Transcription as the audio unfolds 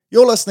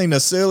You're listening to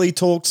Searley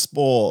Talk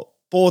Sport,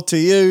 brought to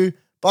you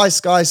by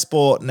Sky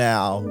Sport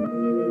Now. Gets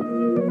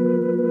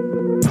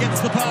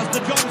the pass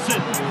to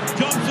Johnson.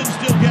 Johnson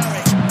still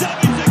going.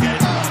 Dummies again.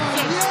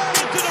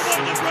 Into the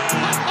one to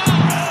Brown.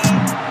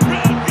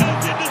 Brown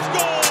goes in to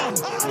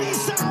score. Ali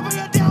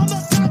Salvia down the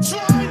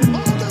touchline.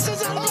 Oh, this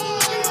is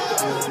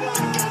unbelievable.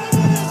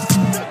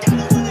 They're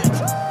gonna win it.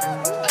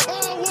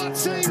 Oh, what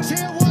scenes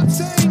here, what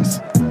scenes.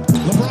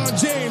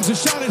 LeBron James, a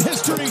shot at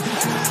history.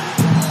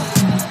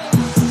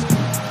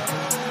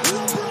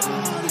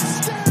 LeBron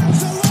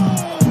stands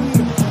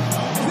alone.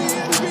 The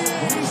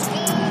NBA's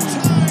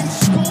all-time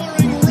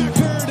scoring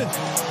record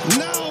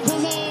now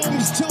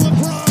belongs to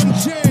LeBron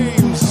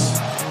James.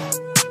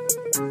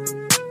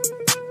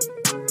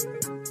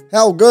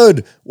 How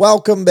good?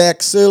 Welcome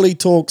back, Searley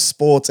Talk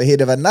Sports,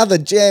 ahead of another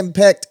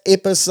jam-packed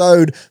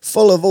episode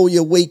full of all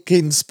your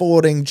weekend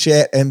sporting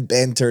chat and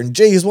banter. And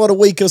geez, what a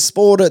week of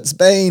sport it's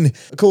been.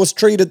 Of course,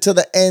 treated to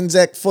the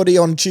Anzac footy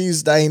on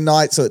Tuesday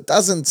night, so it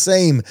doesn't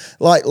seem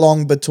like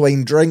long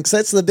between drinks.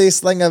 That's the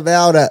best thing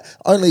about it.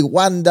 Only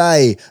one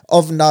day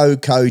of no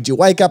code. You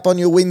wake up on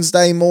your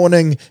Wednesday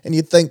morning and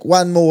you think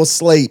one more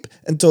sleep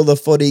until the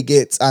footy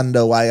gets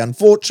underway.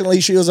 Unfortunately,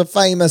 she was a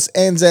famous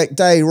Anzac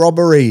Day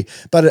robbery,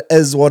 but it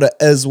is what it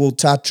is. We'll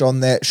touch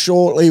on that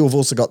shortly. We've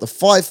also got the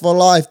Fight for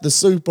Life, the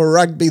Super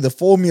Rugby, the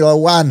Formula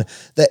One,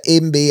 the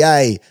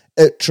NBA.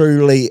 It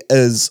truly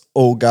is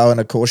all go. And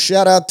of course,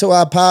 shout out to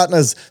our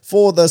partners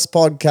for this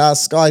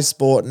podcast, Sky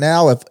Sport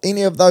Now. If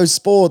any of those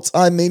sports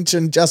I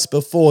mentioned just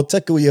before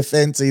tickle your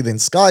fancy, then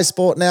Sky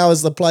Sport Now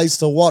is the place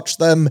to watch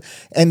them.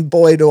 And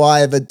boy, do I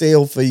have a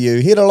deal for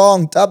you. Head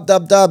along,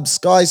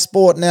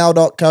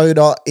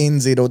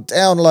 www.skysportnow.co.nz, or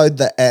download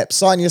the app,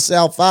 sign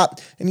yourself up,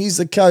 and use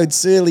the code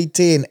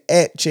SEARLEY10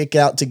 at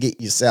checkout to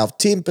get yourself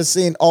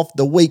 10% off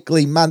the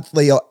weekly,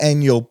 monthly, or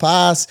annual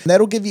pass. And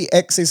that'll give you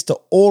access to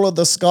all of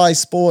the Sky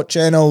Sport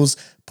channels,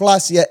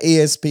 plus your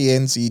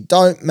ESPN, so you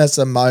don't miss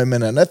a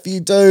moment. And if you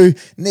do,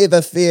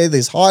 never fear,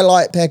 there's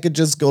highlight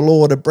packages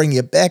galore to bring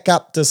you back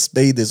up to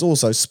speed. There's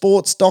also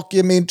sports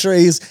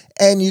documentaries,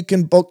 and you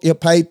can book your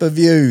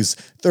pay-per-views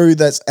through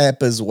this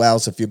app as well.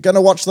 So if you're going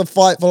to watch the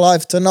Fight for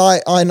Life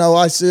tonight, I know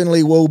I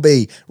certainly will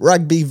be.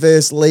 Rugby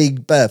versus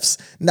league biffs.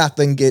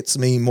 Nothing gets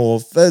me more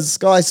fizz.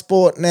 Sky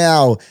Sport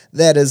Now,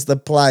 that is the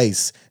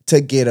place to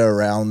get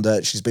around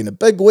it. She's been a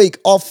big week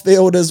off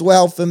field as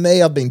well for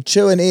me. I've been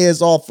chewing ears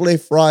off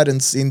left, right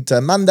and centre.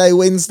 Monday,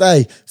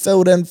 Wednesday,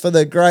 filled in for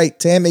the great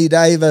Tammy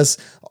Davis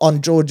on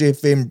George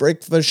FM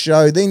Breakfast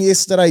Show. Then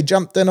yesterday,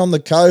 jumped in on the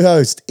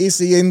co-host,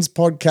 SEN's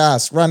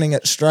podcast, Running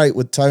It Straight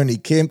with Tony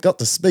Kemp. Got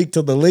to speak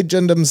to the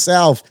legend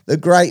himself, the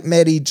great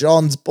Matty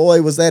Johns.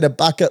 Boy, was that a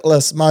bucket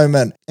list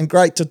moment. And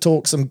great to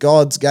talk some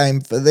God's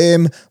game for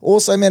them.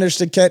 Also managed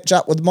to catch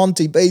up with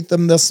Monty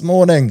Beetham this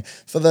morning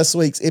for this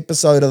week's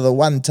episode of the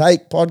One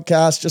Take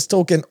podcast, just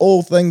talking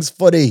all things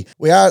footy.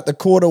 We are at the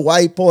quarter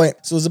waypoint,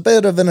 so it was a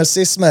bit of an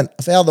assessment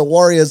of how the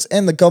Warriors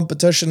and the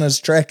competition is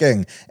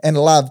tracking, and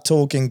love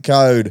talking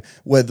code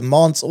with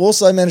Mons.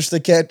 Also managed to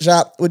catch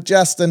up with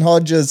Justin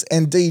Hodges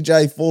and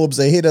DJ Forbes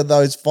ahead of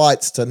those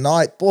fights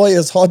tonight. Boy,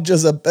 is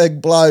Hodges a big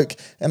bloke,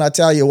 and I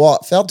tell you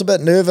what, felt a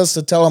bit nervous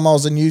to tell him I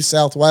was a New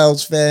South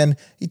Wales fan.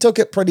 He took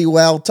it pretty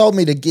well, told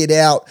me to get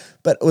out,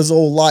 but it was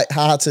all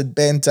light-hearted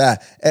banter.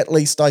 At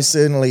least I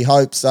certainly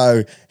hope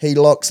so. He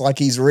looks like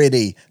he's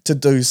ready to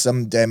do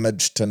some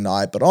damage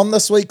tonight. But on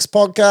this week's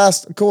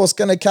podcast, of course,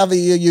 going to cover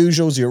your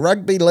usuals, your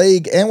rugby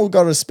league, and we've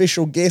got a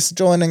special guest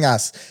joining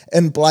us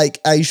in Blake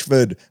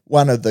Ashford,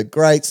 one of the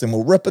greats. And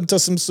we'll rip into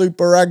some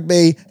Super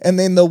Rugby, and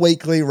then the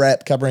weekly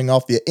wrap covering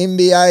off your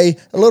NBA,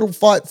 a little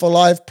Fight for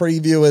Life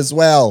preview as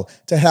well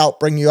to help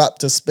bring you up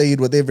to speed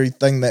with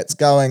everything that's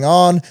going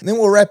on. And then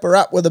we'll wrap her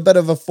up with a bit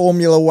of a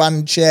Formula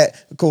One chat,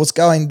 of course,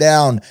 going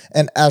down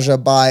in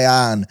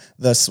Azerbaijan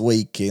this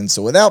weekend.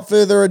 So without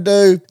further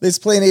ado, there's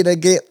plenty to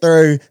get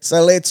through,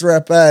 so let's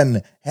rip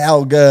in.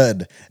 How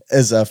good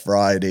is a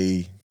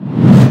Friday?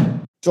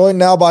 Joined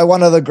now by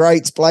one of the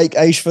greats, Blake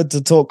Ashford,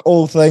 to talk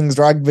all things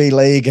rugby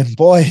league. And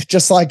boy,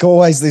 just like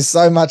always, there's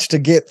so much to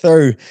get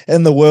through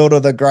in the world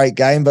of the great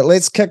game. But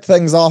let's kick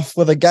things off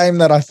with a game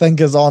that I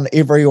think is on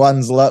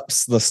everyone's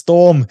lips. The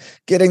Storm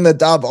getting the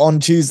dub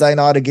on Tuesday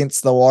night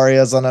against the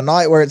Warriors on a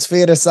night where it's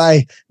fair to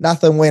say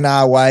nothing went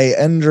our way.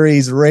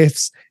 Injuries,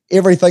 refs,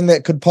 everything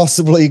that could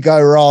possibly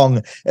go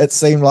wrong, it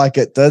seemed like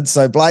it did.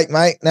 So Blake,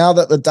 mate, now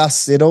that the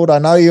dust settled, I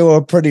know you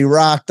were pretty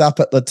racked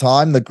up at the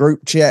time. The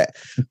group chat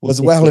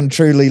was well and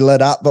truly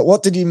lit up. But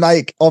what did you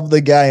make of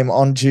the game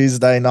on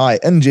Tuesday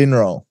night in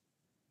general?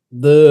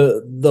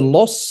 The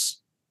loss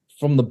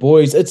from the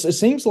boys, it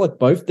seems like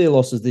both their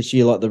losses this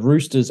year, like the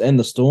Roosters and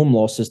the Storm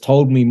loss, has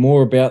told me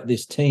more about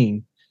this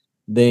team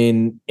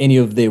than any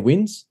of their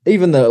wins.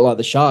 Even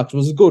the Sharks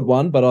was a good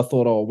one, but I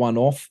thought, one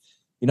off.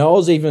 I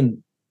was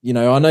even,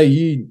 I know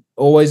you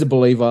always a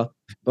believer,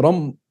 but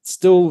I'm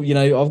still,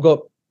 I've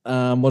got,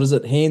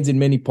 hands in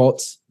many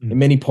pots and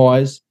many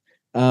pies.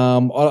 I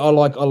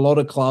like a lot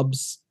of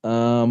clubs,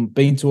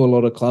 been to a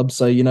lot of clubs.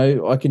 So,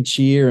 I can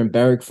cheer and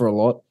barrack for a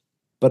lot.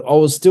 but I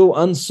was still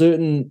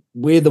uncertain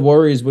where the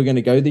Warriors were going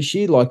to go this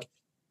year. Like,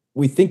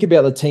 we think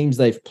about the teams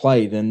they've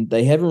played, and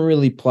they haven't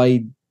really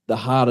played the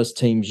hardest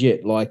teams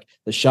yet. Like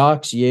the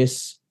Sharks,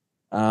 yes,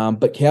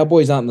 but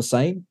Cowboys aren't the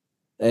same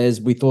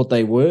as we thought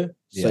they were.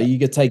 So you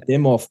could take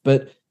them off.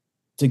 But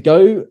to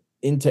go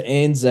into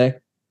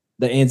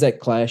the Anzac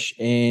clash,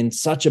 and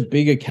such a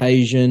big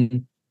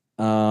occasion,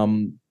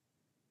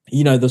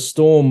 the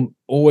Storm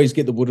always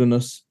get the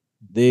woodiness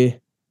there.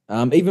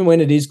 Even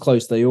when it is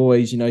close, they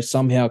always,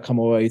 somehow come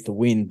away with the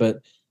win.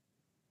 But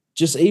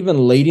just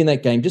even leading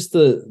that game, just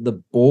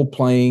the ball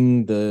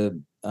playing,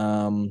 the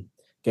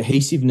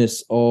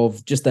cohesiveness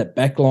of just that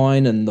back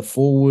line and the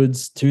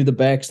forwards to the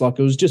backs, like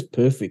it was just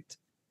perfect,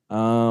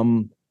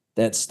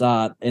 that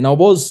start. And I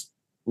was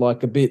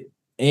like a bit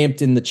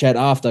amped in the chat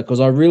after, because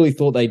I really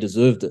thought they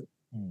deserved it.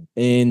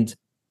 And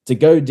to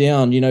go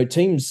down,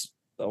 teams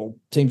I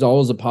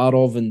was a part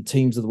of and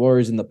teams of the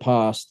Warriors in the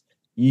past,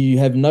 you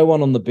have no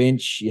one on the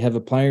bench, you have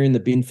a player in the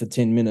bin for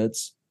 10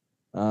 minutes,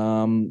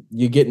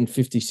 you're getting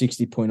 50,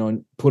 60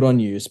 put on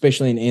you,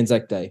 especially in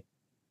Anzac Day.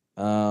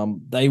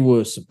 They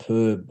were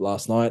superb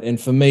last night.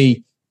 And for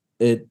me,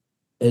 it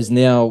has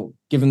now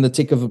given the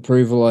tick of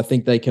approval. I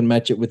think they can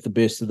match it with the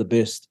best of the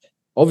best.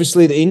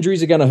 Obviously, the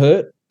injuries are going to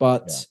hurt,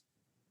 but,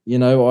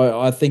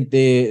 I think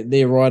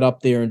they're right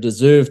up there and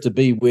deserve to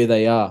be where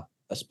they are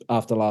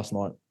after last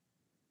night.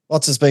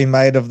 Lots has been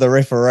made of the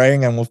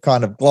refereeing, and we've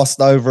kind of glossed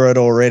over it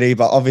already,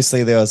 but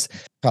obviously there was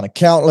kind of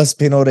countless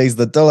penalties.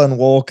 The Dylan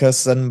Walker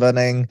sin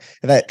binning,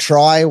 that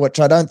try,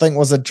 which I don't think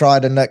was a try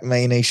to Nick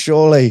Meaney.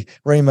 Surely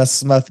Remus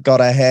Smith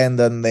got a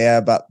hand in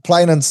there, but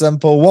plain and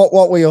simple,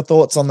 what were your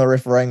thoughts on the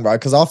refereeing, bro?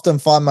 Because I often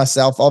find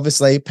myself,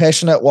 obviously,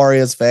 passionate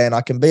Warriors fan.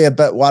 I can be a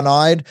bit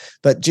one-eyed,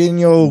 but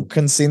general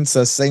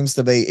consensus seems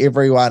to be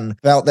everyone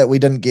felt that we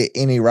didn't get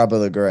any rub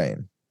of the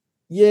green.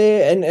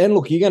 Yeah, and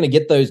look, you're going to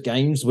get those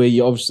games where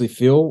you obviously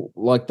feel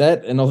like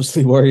that, and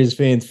obviously Warriors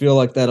fans feel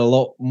like that a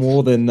lot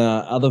more than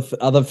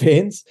other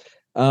fans.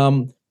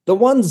 The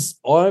ones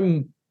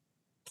I'm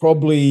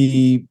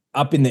probably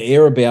up in the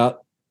air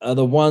about are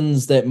the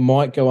ones that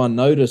might go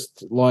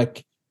unnoticed.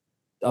 Like,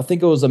 I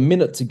think it was a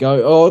minute to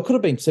go. Oh, it could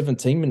have been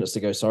 17 minutes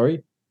to go,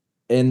 sorry.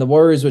 And the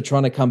Warriors were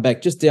trying to come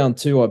back just down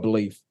 2, I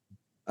believe.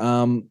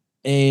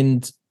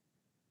 And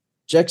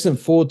Jackson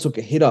Ford took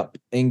a hit up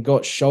and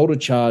got shoulder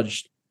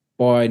charged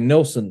by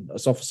Nelson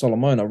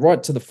Asafa-Solomona,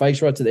 right to the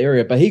face, right to the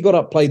area, but he got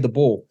up, played the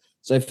ball.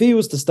 So if he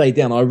was to stay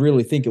down, I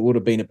really think it would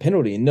have been a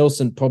penalty, and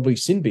Nelson probably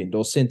sin-binned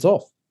or sent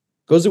off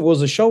because it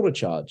was a shoulder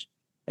charge.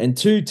 And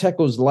 2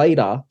 tackles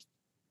later,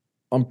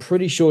 I'm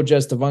pretty sure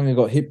Jazz Tavanga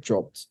got hip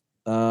dropped.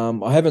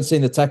 I haven't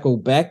seen the tackle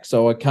back,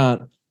 so I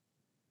can't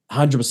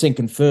 100%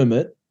 confirm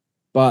it,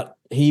 but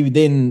he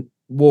then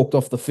walked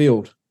off the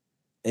field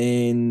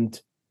and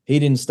he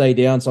didn't stay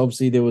down, so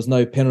obviously there was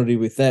no penalty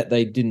with that.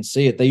 They didn't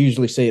see it. They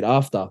usually see it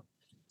after.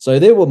 So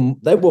they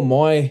were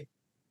my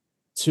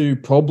 2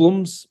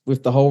 problems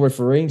with the whole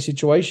refereeing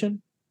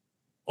situation.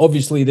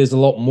 Obviously, there's a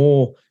lot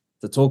more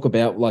to talk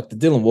about, like the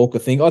Dylan Walker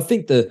thing. I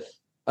think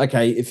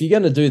if you're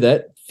going to do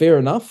that, fair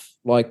enough.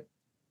 Like,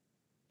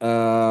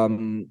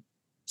 sin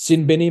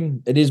bin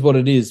him, it is what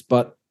it is.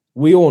 But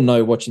we all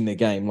know watching the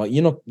game, like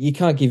you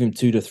can't give him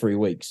 2 to 3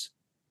 weeks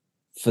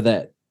for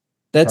that.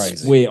 That's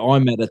crazy. Where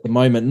I'm at the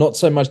moment. Not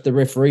so much the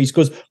referees,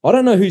 because I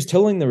don't know who's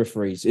telling the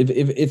referees.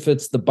 If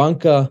it's the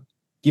bunker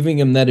giving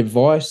him that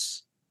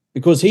advice,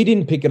 because he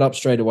didn't pick it up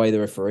straight away, the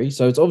referee.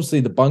 So it's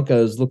obviously the bunker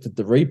has looked at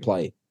the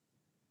replay.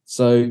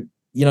 So,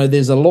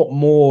 there's a lot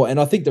more, and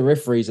I think the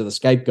referees are the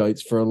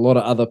scapegoats for a lot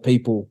of other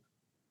people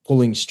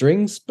pulling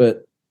strings,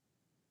 but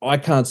I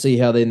can't see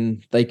how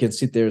then they can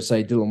sit there and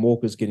say Dylan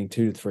Walker's getting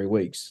 2 to 3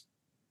 weeks.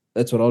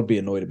 That's what I'd be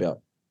annoyed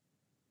about.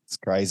 It's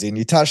crazy. And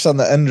you touched on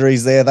the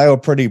injuries there. They were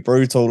pretty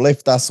brutal,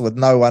 left us with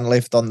no one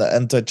left on the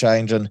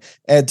interchange. And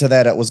add to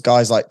that, it was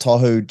guys like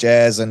Tohu,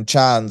 Jazz, and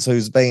Chance,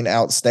 who's been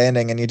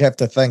outstanding. And you'd have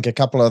to think a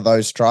couple of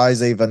those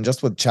tries, even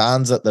just with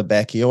Chance at the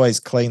back, he always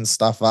cleans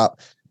stuff up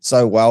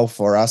so well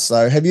for us.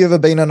 So have you ever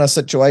been in a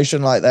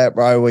situation like that,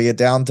 bro, where you're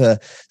down to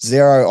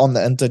 0 on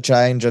the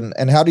interchange?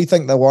 And how do you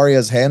think the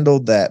Warriors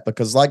handled that?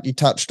 Because like you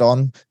touched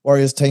on,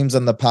 Warriors teams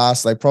in the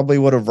past, they probably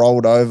would have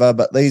rolled over,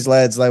 but these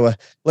lads, they were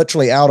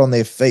literally out on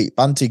their feet.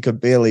 Bunty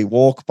could barely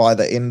walk by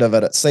the end of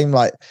it. It seemed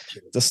like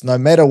just no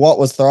matter what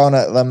was thrown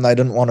at them, they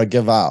didn't want to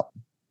give up.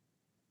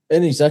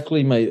 And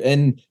exactly, mate.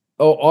 And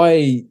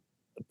I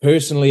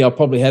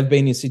probably have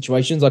been in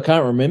situations. I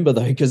can't remember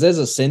though, because as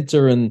a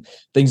center and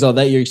things like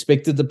that, you're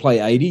expected to play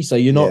 80, so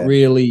you're not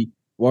really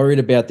worried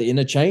about the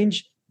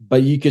interchange.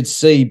 But you could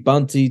see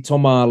Bunty,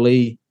 Tom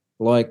Ali,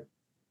 like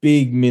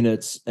big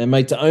minutes, and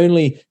mate, to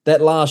only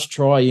that last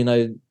try,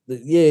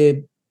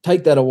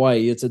 take that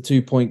away. It's a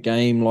 2-point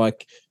game.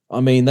 Like,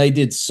 I mean, they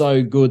did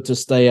so good to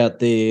stay out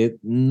there.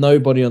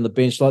 Nobody on the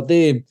bench. Like,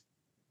 they're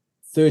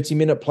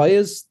 30-minute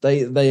players.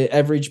 They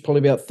average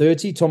probably about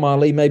 30. Tom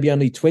Ali maybe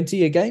only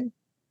 20 a game.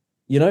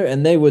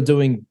 And they were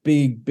doing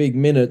big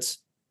minutes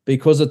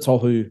because of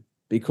Tohu,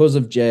 because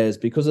of Jazz,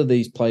 because of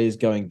these players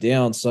going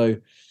down. So,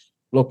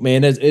 look,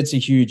 man, it's a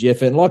huge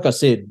effort. And like I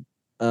said,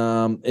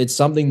 It's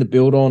something to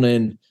build on,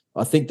 and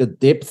I think the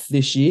depth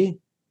this year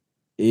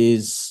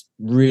is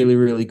really,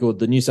 really good.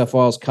 The New South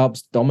Wales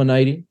Cup's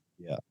dominating.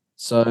 Yeah.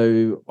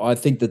 So I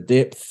think the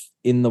depth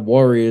in the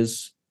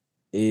Warriors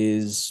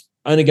is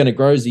only going to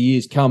grow as the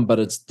years come, but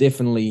it's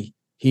definitely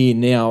here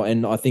now,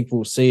 and I think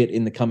we'll see it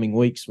in the coming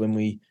weeks when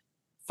we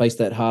face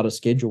that harder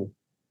schedule.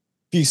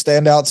 Few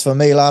standouts for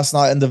me last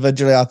night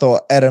individually. I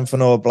thought Adam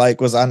Fanua-Blake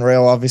was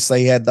unreal. Obviously,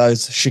 he had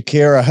those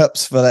Shakira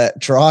hips for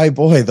that try.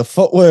 Boy, the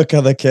footwork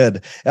of the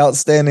kid.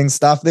 Outstanding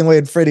stuff. Then we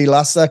had Freddie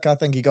Lussick. I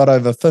think he got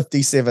over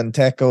 57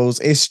 tackles.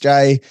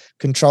 SJ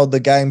controlled the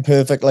game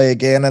perfectly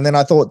again. And then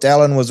I thought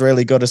Dallin was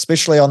really good,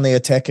 especially on the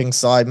attacking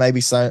side, maybe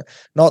so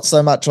not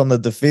so much on the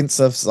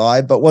defensive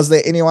side. But was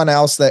there anyone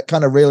else that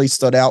kind of really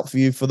stood out for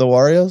you for the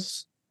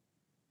Warriors?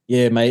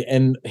 Yeah, mate.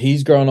 And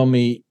he's grown on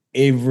me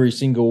every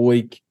single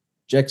week.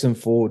 Jackson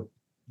Ford.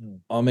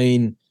 I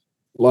mean,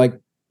 like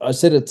I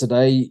said it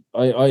today,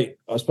 I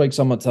spoke to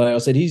someone today. I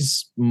said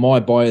he's my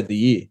buy of the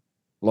year.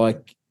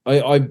 Like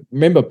I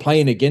remember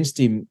playing against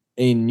him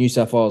in New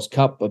South Wales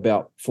Cup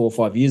about 4 or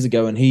 5 years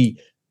ago, and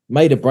he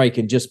made a break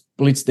and just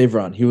blitzed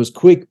everyone. He was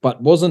quick,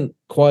 but wasn't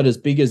quite as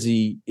big as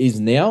he is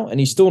now, and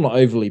he's still not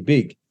overly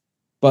big.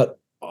 But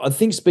I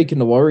think, speaking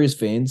to Warriors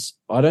fans,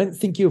 I don't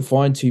think you'll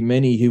find too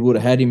many who would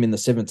have had him in the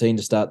 17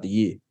 to start the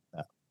year.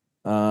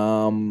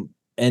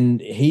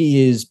 And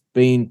he has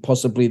been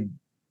possibly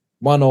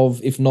one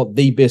of, if not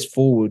the best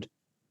forward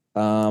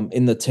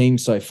in the team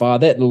so far.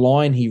 That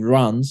line he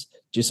runs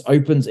just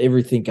opens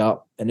everything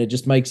up, and it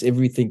just makes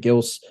everything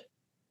else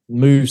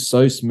move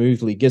so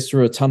smoothly. Gets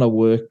through a ton of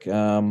work.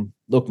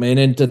 Look, man,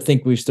 and to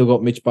think we've still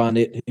got Mitch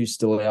Barnett who's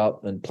still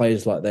out and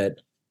players like that.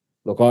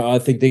 Look, I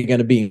think they're going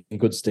to be in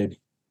good stead.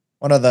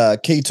 One of the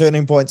key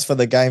turning points for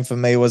the game for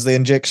me was the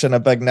injection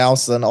of Big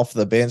Nelson off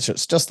the bench.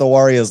 It's just the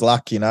Warriors'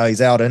 luck, you know.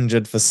 He's out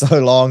injured for so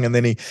long, and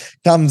then he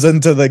comes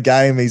into the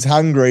game. He's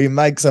hungry,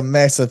 makes a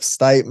massive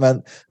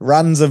statement,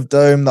 runs of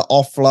doom, the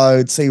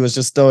offloads. He was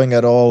just doing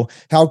it all.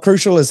 How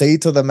crucial is he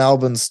to the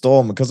Melbourne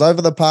Storm? Because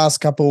over the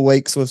past couple of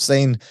weeks, we've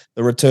seen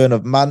the return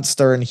of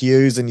Munster and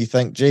Hughes, and you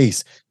think,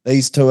 geez,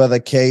 these two are the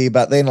key.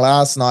 But then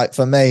last night,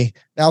 for me,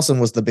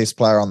 Nelson was the best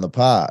player on the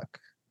park.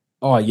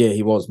 Oh, yeah,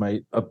 he was,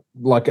 mate.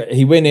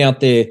 He went out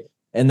there,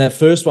 and that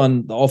first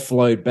one, the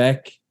offload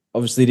back,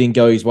 obviously didn't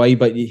go his way,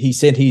 but he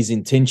said his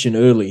intention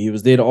early. He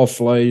was there to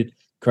offload,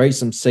 create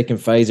some second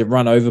phase, and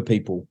run over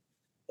people.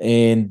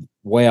 And,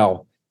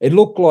 wow, it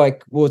looked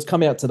like, well, it's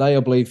come out today,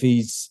 I believe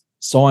he's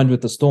signed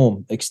with the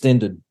Storm,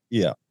 extended.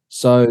 Yeah.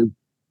 So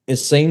it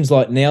seems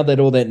like now that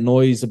all that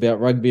noise about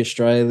Rugby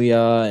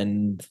Australia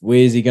and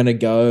where's he going to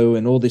go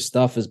and all this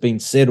stuff has been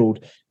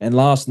settled, and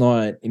last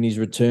night in his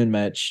return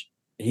match,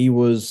 he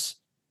was,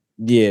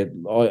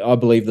 I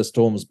believe the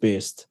Storm's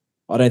best.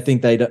 I don't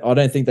think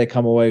they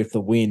come away with the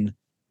win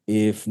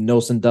if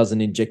Nelson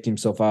doesn't inject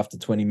himself after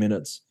 20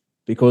 minutes,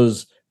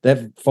 because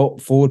that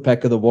forward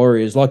pack of the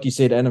Warriors, like you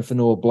said, Adam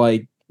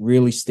Fanua-Blake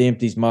really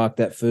stamped his mark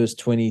that first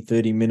 20,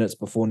 30 minutes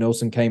before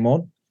Nelson came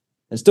on,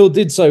 and still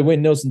did so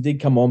when Nelson did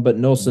come on. But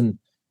Nelson,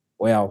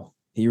 wow,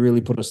 he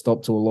really put a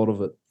stop to a lot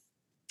of it.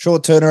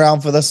 Short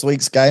turnaround for this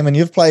week's game, and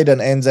you've played in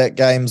Anzac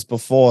games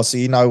before, so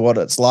you know what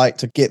it's like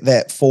to get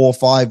that 4 or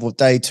 5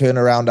 day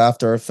turnaround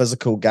after a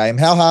physical game.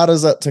 How hard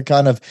is it to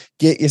kind of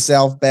get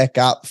yourself back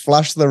up,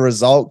 flush the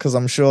result, because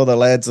I'm sure the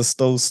lads are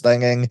still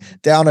stinging,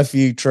 down a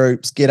few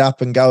troops, get up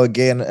and go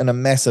again in a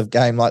massive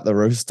game like the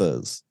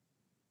Roosters?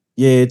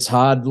 Yeah, it's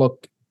hard.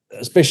 Look,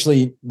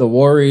 especially the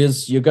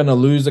Warriors, you're going to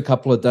lose a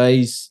couple of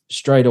days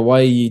straight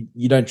away.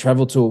 You don't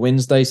travel to a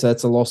Wednesday, so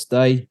that's a lost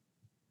day.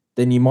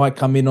 Then you might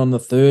come in on the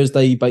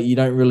Thursday, but you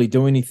don't really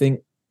do anything.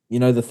 You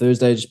know, the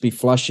Thursday just be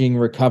flushing,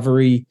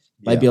 recovery,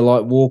 maybe a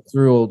light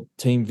walkthrough or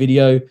team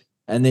video.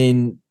 And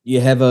then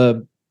you have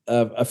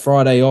a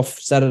Friday off,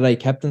 Saturday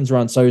captain's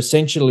run. So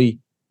essentially,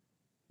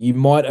 you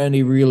might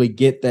only really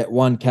get that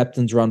one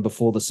captain's run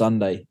before the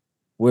Sunday.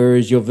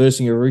 Whereas you're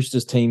versing a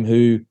Roosters team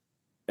who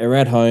are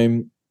at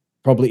home,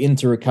 probably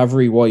into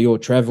recovery while you're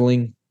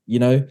traveling, you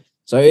know.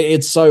 So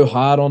it's so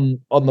hard on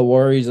the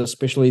Warriors,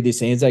 especially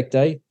this Anzac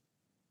Day.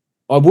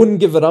 I wouldn't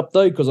give it up,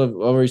 though, because I've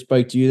already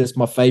spoke to you. That's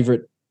my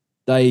favorite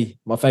day,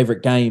 my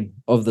favorite game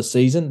of the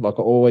season. Like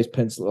I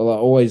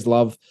always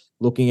love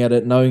looking at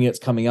it, knowing it's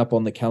coming up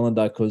on the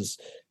calendar, because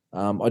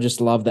I just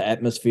love the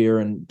atmosphere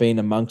and being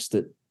amongst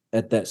it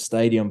at that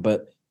stadium.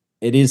 But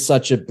it is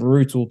such a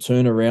brutal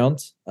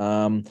turnaround.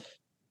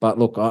 But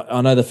look,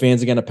 I know the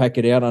fans are going to pack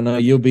it out. I know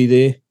you'll be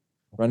there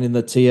running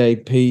the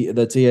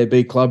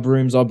TAB club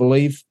rooms, I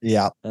believe.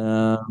 Yeah.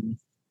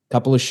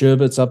 Couple of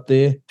sherbets up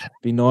there.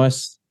 Be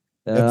nice.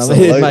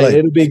 Absolutely. Mate,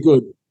 it'll be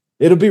good.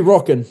 It'll be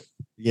rocking.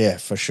 Yeah,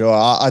 for sure.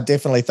 I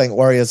definitely think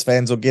Warriors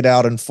fans will get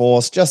out in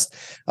force. Just,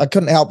 I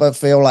couldn't help but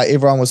feel like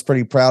everyone was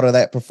pretty proud of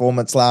that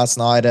performance last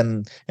night,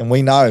 and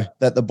we know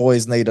that the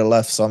boys need a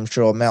lift, so I'm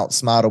sure Mount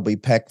Smart will be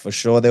packed for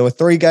sure. There were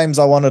three games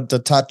I wanted to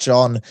touch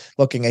on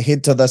looking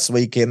ahead to this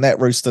weekend. That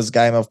Roosters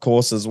game, of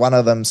course, is one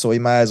of them, so we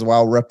may as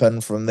well rip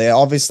in from there.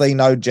 Obviously,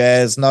 no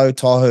Jazz, no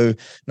Tohu,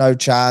 no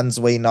Chans.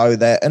 We know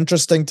that.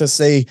 Interesting to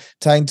see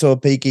Tane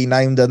Tuapiki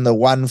named in the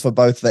one for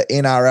both the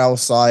NRL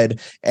side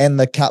and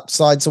the Cup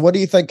side. So what do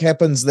you think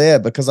happens there?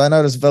 Because I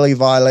noticed Billy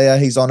Vilea,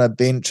 he's on a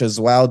bench as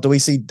well. Do we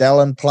see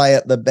Dallin play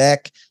at the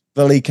back,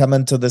 Billy come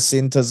into the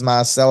centres,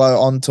 Marcelo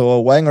onto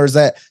a wing, or is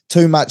that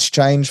too much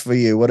change for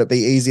you? Would it be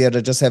easier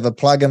to just have a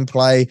plug and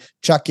play,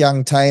 chuck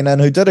young Tane in,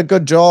 who did a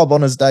good job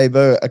on his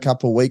debut a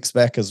couple of weeks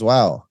back as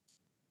well?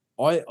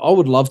 I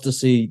would love to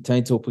see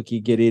Tane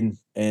Tuapiki get in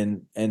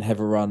and have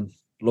a run.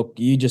 Look,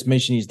 you just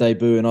mentioned his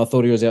debut, and I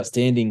thought he was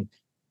outstanding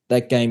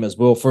that game as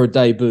well for a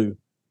debut.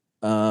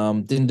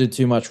 Didn't do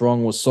too much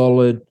wrong, was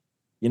solid.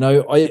 You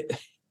know, I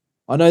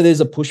know there's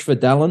a push for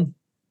Dallin,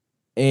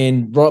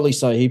 and rightly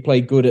so. He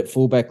played good at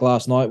fullback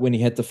last night when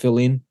he had to fill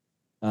in.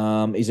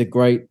 He's a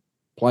great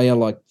player,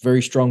 like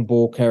very strong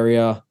ball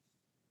carrier.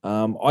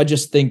 I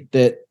just think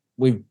that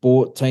we've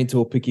bought Tane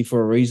Tuapiki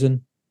for a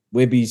reason.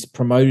 Webby's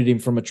promoted him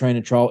from a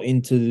trainer trial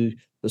into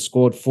the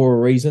squad for a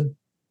reason,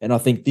 and I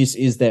think this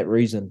is that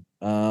reason.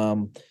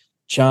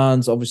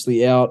 Chan's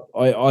obviously out.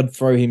 I'd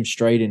throw him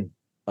straight in.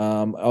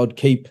 I'd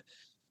keep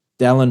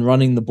Dallin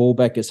running the ball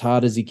back as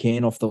hard as he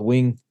can off the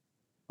wing.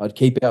 I'd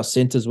keep our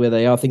centres where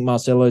they are. I think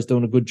Marcelo's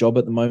doing a good job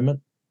at the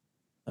moment.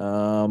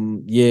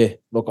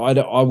 Look,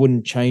 I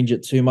wouldn't change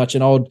it too much,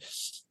 and I would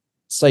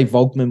say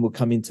Volkman will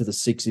come into the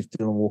 6 if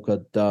Dylan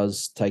Walker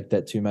does take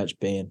that too much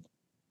ban.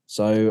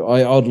 So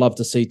I'd love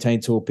to see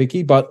Tane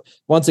Tuapiki, but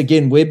once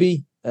again,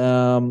 Webby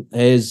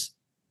he's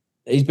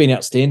been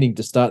outstanding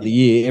to start the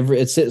year.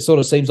 It sort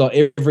of seems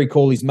like every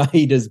call he's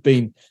made has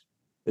been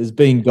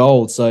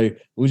gold. So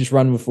we'll just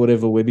run with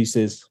whatever Webby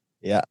says.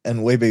 Yeah,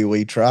 and Webby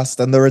we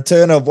trust. And the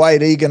return of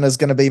Wade Egan is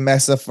going to be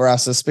massive for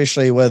us,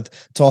 especially with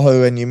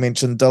Tohu, and you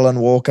mentioned Dylan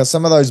Walker.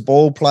 Some of those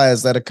ball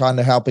players that are kind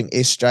of helping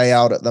SJ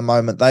out at the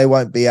moment, they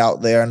won't be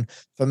out there. And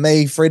for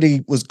me, Freddie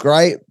was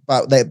great,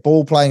 but that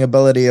ball playing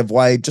ability of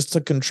Wade just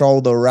to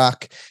control the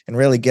ruck and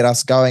really get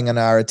us going in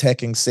our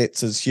attacking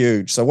sets is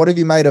huge. So what have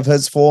you made of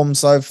his form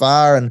so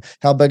far, and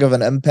how big of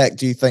an impact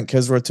do you think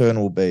his return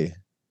will be?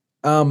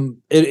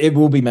 It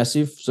will be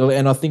massive. So,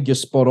 and I think you're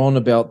spot on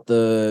about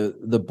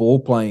the ball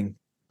playing,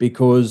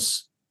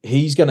 because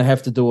he's going to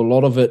have to do a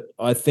lot of it.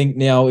 I think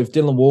now if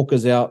Dylan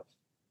Walker's out,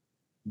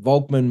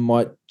 Volkman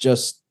might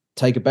just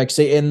take a back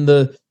seat, and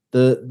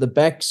the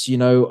backs,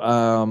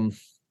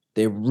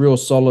 they're real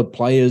solid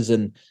players,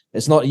 and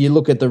it's not, you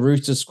look at the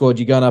Roosters squad,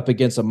 you're going up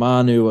against a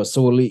Manu, a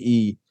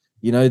Searley,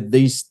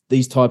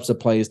 these types of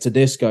players,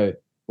 Tedesco,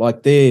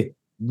 like they're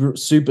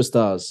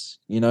superstars.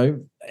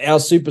 Our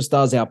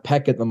superstars, our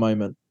pack at the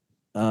moment.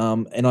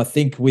 And I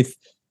think with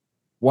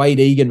Wade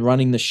Egan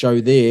running the show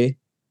there,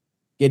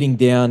 getting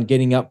down,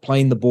 getting up,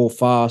 playing the ball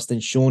fast,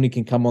 and Shawnee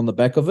can come on the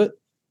back of it.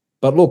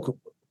 But look,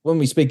 when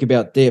we speak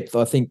about depth,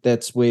 I think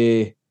that's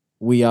where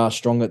we are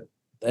strong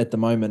at the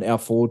moment, our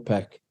forward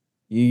pack.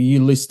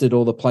 You listed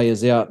all the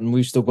players out, and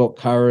we've still got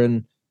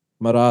Curran,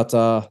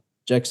 Marata,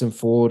 Jackson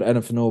Ford,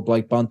 Adam Fanua,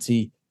 Blake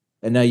Bunty,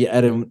 and now you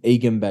add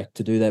Egan back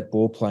to do that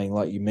ball playing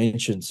like you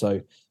mentioned.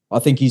 So I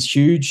think he's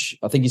huge.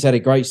 I think he's had a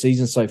great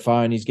season so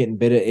far, and he's getting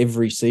better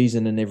every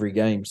season and every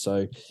game.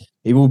 So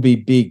he will be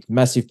big,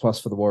 massive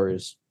plus for the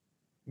Warriors.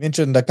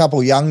 Mentioned a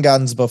couple young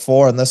guns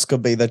before, and this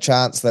could be the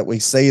chance that we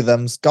see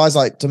them. Guys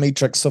like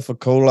Dimitri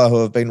Sifakula, who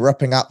have been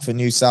ripping up for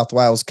New South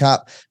Wales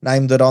Cup,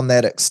 named it on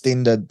that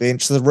extended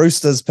bench. The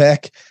Roosters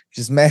pack, which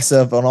is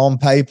massive, and on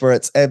paper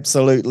it's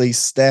absolutely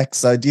stacked.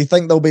 So do you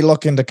think they'll be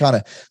looking to kind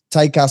of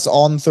take us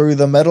on through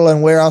the middle?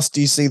 And where else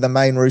do you see the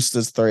main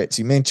Roosters threats?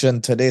 You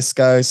mentioned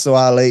Tedesco,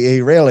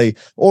 Suaalii, really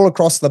all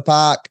across the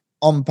park.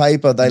 On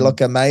paper they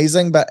look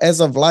amazing, but as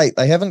of late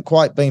they haven't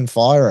quite been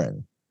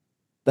firing.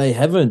 They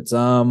haven't.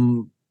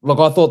 Look,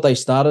 I thought they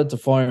started to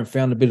fire and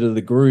found a bit of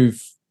the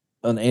groove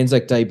on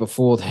Anzac Day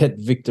before that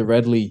Victor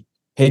Radley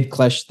head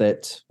clash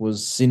that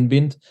was sin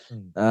binned.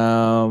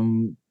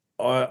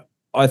 I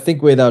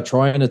think where they'll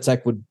try and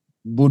attack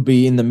would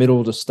be in the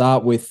middle to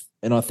start with,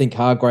 and I think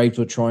Hargraves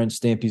will try and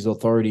stamp his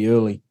authority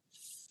early.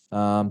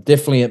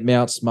 Definitely at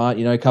Mount Smart,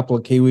 a couple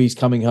of Kiwis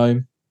coming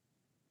home,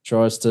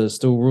 tries to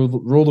still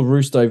rule the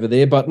roost over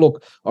there. But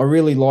look, I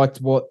really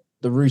liked what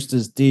the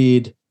Roosters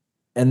did,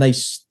 and they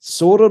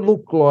sort of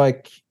look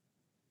like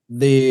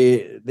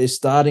they're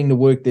starting to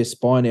work their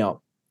spine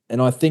out.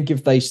 And I think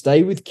if they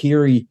stay with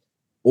Kiri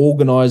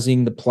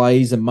organising the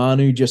plays and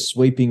Manu just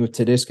sweeping with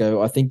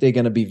Tedesco, I think they're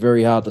going to be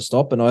very hard to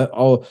stop. And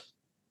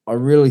I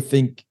really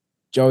think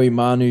Joey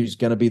Manu's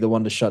going to be the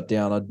one to shut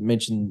down. I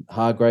mentioned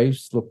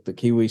Hargraves. Look, the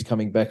Kiwis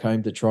coming back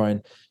home to try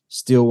and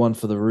steal one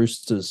for the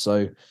Roosters.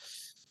 So,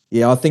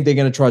 yeah, I think they're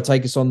going to try to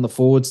take us on the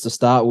forwards to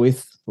start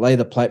with, lay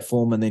the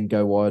platform, and then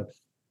go wide.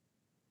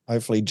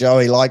 Hopefully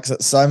Joey likes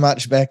it so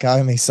much back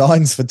home he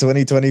signs for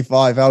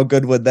 2025. How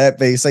good would that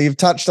be? So you've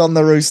touched on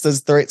the Roosters'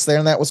 threats there,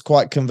 and that was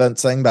quite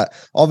convincing. But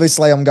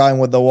obviously I'm going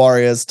with the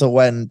Warriors to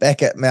win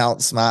back at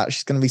Mount Smart.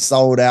 She's going to be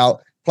sold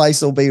out.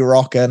 Place will be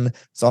rocking.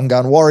 So I'm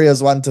going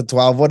Warriors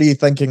 1-12. What are you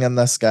thinking in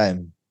this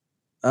game?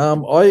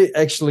 I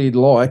actually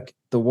like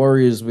the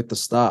Warriors with the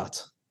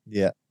start.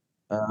 Yeah.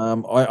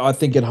 I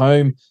think at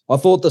home, I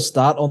thought the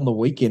start on the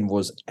weekend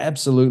was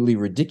absolutely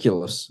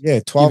ridiculous. Yeah,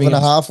 12 and a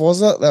half,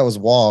 was it? That was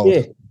wild.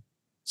 Yeah.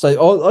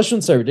 So I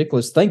shouldn't say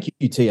ridiculous. Thank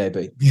you,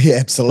 TAB. Yeah,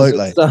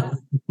 absolutely.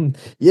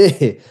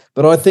 Yeah,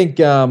 but I think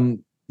the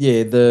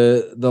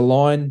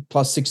line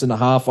plus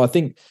 6.5. I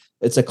think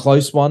it's a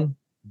close one.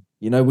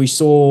 You know, we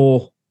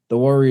saw the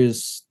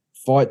Warriors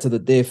fight to the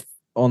death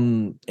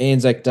on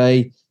Anzac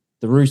Day.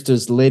 The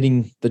Roosters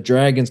letting the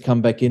Dragons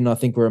come back in. I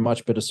think we're a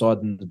much better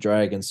side than the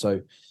Dragons.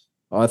 So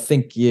I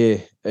think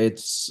I'm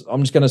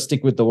just going to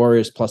stick with the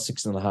Warriors plus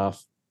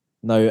 6.5.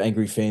 No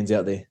angry fans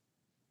out there.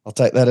 I'll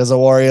take that as a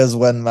Warriors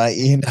win, mate.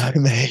 You know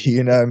me,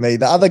 you know me.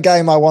 The other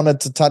game I wanted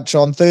to touch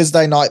on,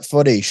 Thursday night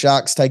footy,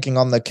 Sharks taking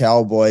on the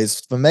Cowboys.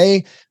 For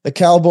me, the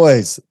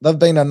Cowboys, they've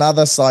been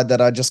another side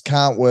that I just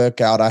can't work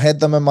out. I had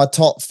them in my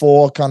top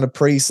 4 kind of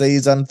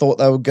preseason, thought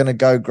they were going to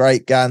go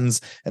great guns,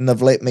 and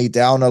they've let me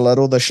down a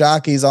little. The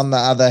Sharkies, on the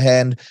other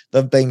hand,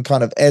 they've been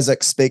kind of as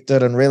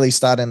expected and really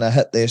starting to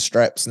hit their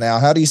straps now.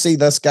 How do you see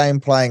this game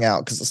playing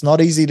out? Because it's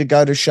not easy to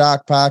go to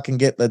Shark Park and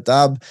get the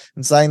dub.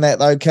 And saying that,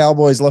 though,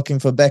 Cowboys looking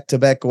for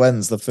back-to-back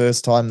wins the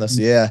first time this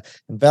year.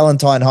 And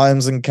Valentine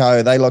Holmes and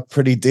co, they looked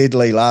pretty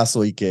deadly last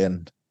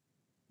weekend.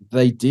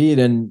 They did,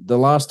 and the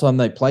last time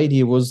they played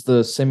here was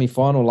the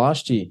semi-final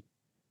last year.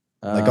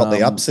 They got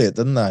the upset,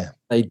 didn't they?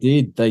 They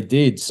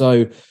did.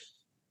 So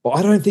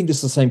I don't think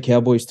it's the same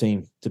Cowboys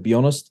team, to be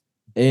honest.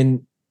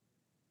 And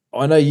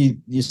I know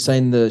you're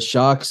saying the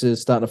Sharks are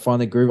starting to find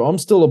their groove. I'm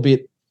still a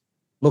bit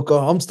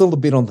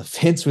on the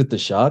fence with the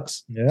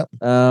Sharks. Yeah.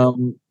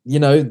 You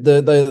know,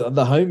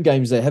 the home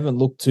games, they haven't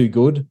looked too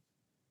good.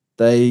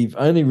 They've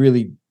only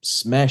really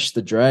smashed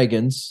the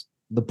Dragons.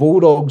 The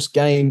Bulldogs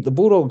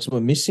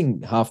were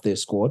missing half their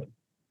squad,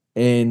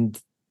 and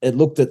it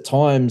looked at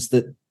times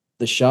that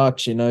the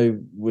Sharks, you know,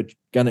 were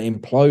going to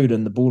implode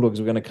and the Bulldogs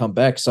were going to come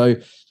back. So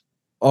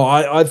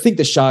I think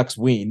the Sharks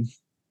win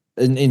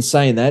in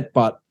saying that,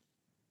 but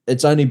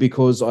it's only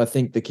because I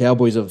think the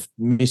Cowboys have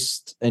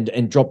missed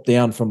and dropped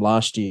down from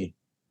last year.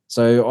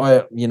 So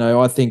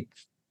I think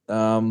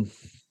I'm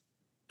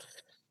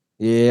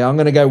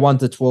going to go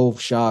 1-12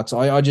 Sharks.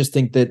 I just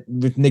think that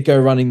with Nico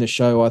running the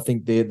show, I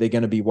think they're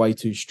going to be way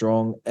too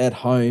strong at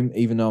home,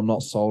 even though I'm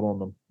not sold on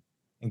them.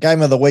 And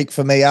game of the week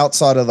for me,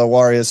 outside of the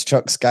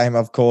Warriors-Chooks game,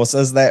 of course,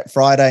 is that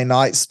Friday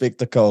night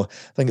spectacle.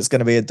 I think it's going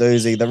to be a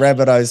doozy. The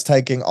Rabbitohs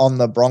taking on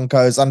the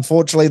Broncos.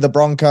 Unfortunately, the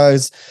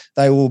Broncos,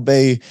 they will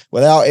be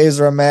without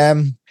Ezra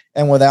Mam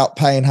and without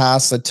Payne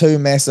Haas, so 2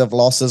 massive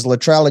losses.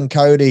 Latrell and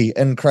Cody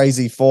in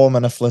crazy form,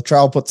 and if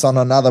Latrell puts on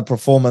another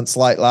performance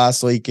like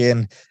last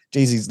weekend,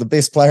 geez, he's the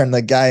best player in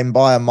the game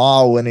by a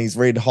mile when he's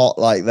red hot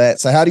like that.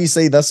 So how do you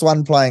see this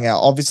one playing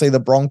out? Obviously, the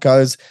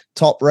Broncos,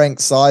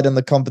 top-ranked side in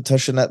the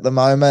competition at the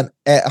moment,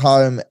 at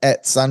home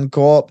at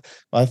Suncorp.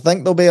 I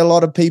think there'll be a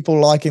lot of people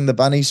liking the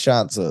Bunnies'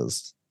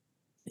 chances.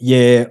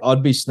 Yeah,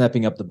 I'd be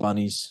snapping up the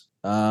Bunnies.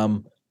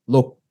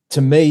 Look,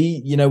 to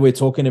me, you know, we're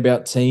talking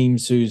about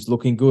teams who's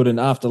looking good, and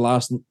after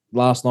last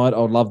night, I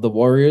love the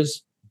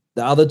Warriors.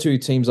 The other 2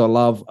 teams I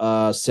love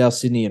are South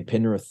Sydney and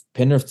Penrith.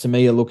 Penrith, to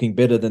me, are looking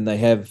better than they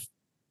have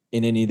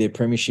in any of their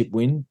premiership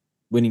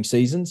winning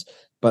seasons.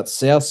 But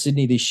South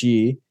Sydney this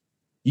year,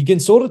 you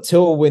can sort of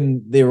tell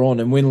when they're on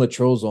and when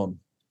Latrell's on.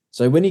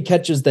 So when he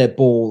catches that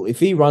ball, if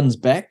he runs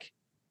back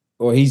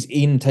or he's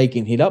in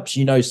taking hit-ups,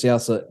 you know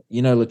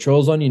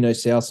Latrell's on, you know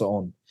South's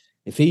on.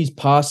 If he's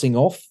passing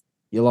off,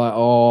 you're like,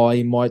 oh,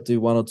 he might do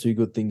 1 or 2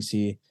 good things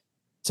here.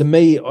 To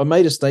me, I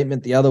made a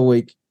statement the other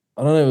week,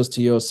 I don't know if it was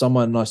to you or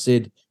someone, and I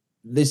said,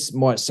 this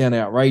might sound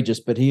outrageous,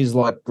 but he's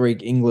like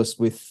Greg Inglis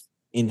with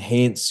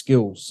enhanced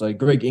skills. So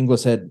Greg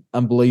Inglis had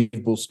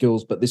unbelievable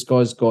skills, but this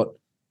guy's got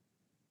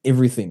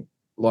everything.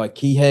 Like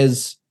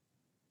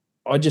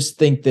I just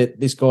think that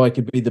this guy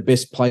could be the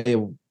best player,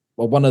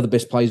 or one of the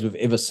best players we've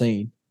ever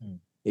seen.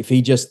 If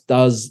he just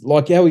does,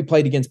 like how he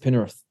played against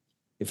Penrith,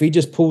 if he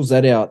just pulls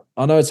that out,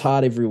 I know it's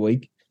hard every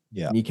week,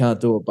 and you can't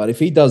do it, but if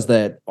he does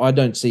that, I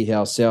don't see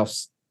how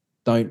Souths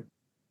don't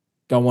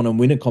go on and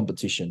win a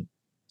competition.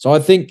 So I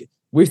think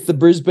with the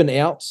Brisbane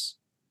outs,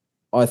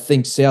 I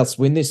think Souths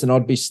win this, and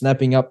I'd be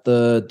snapping up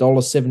the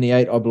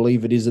 $1.78, I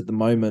believe it is at the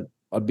moment.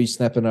 I'd be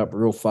snapping up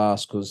real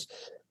fast because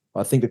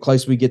I think the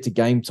closer we get to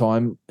game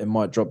time, it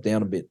might drop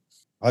down a bit.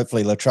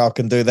 Hopefully Latrell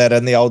can do that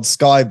in the old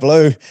sky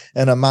blue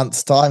in a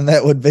month's time.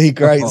 That would be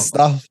great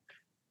stuff.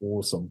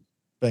 Awesome.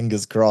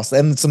 Fingers crossed.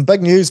 And some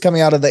big news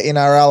coming out of the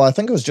NRL. I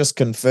think it was just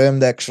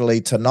confirmed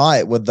actually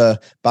tonight with the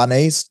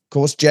Bunnies. Of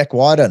course, Jack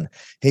Wyden,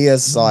 he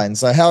is signed.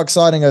 So how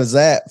exciting is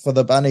that for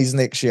the Bunnies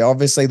next year?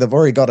 Obviously, they've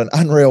already got an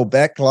unreal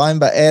backline,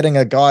 but adding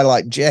a guy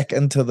like Jack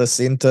into the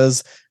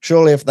centres,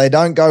 surely if they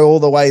don't go all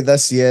the way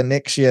this year,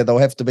 next year, they'll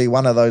have to be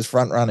one of those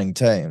front-running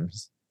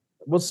teams.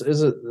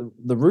 is it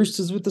the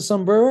Roosters with the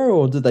sombrero,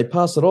 or did they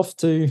pass it off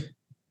to?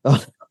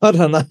 I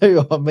don't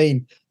know. I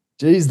mean,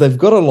 geez, they've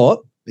got a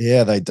lot.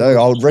 Yeah, they do.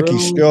 Old Ricky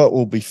Stewart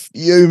will be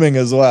fuming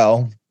as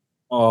well.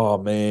 Oh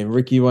man,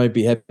 Ricky won't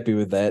be happy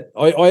with that.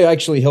 I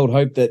actually held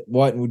hope that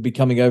Whiten would be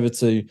coming over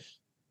to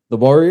the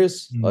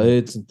Warriors. I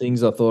heard some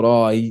things. I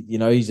thought,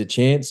 he's a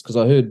chance, because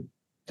I heard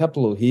a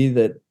couple here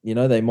that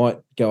they might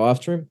go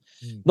after him.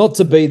 Not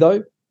to be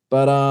though.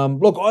 But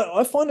look,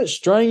 I find it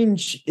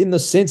strange in the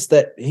sense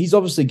that he's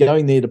obviously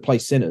going there to play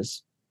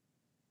centers.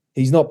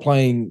 He's not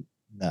playing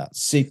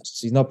six.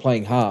 He's not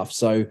playing half.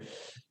 So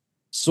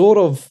sort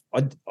of,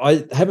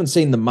 I haven't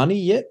seen the money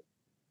yet.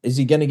 Is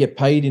he going to get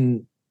paid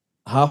in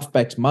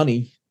halfbacks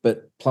money,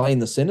 but playing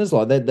the centers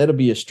like that? That'll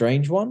be a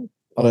strange one.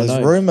 I don't know.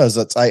 There's rumors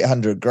it's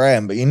 800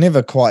 grand, but you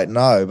never quite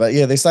know. But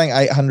yeah, they're saying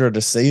 800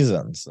 a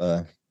season.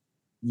 So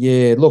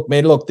yeah, look,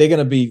 man, they're going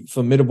to be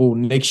formidable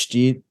next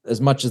year as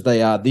much as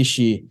they are this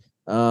year.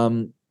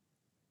 Look,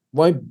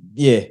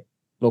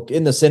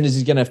 in the centers,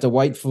 he's going to have to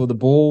wait for the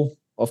ball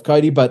off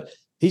Cody, but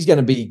he's going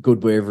to be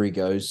good wherever he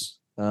goes.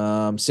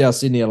 South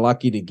Sydney are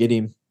lucky to get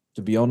him,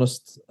 to be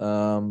honest.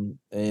 And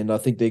I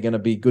think they're going to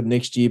be good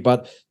next year.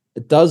 But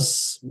it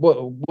does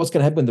what's going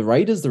to happen with the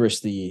Raiders the rest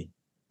of the year?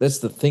 That's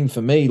the thing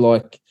for me.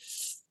 Like,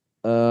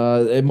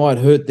 it might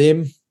hurt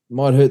them,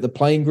 might hurt the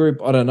playing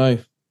group. I don't know.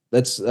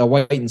 That's a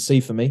wait and see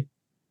for me.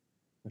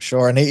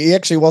 Sure, and he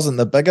actually wasn't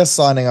the biggest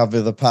signing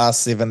over the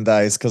past 7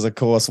 days because, of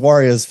course,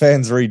 Warriors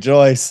fans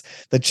rejoice.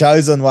 The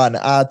chosen one,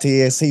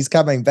 RTS, he's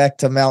coming back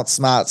to Mount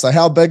Smart. So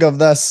how big of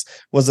this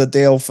was a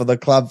deal for the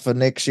club for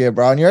next year,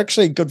 bro? And you're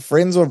actually good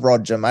friends with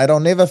Roger, mate.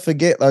 I'll never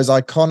forget those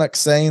iconic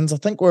scenes. I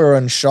think we were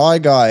in Shy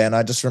Guy, and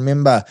I just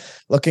remember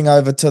looking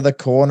over to the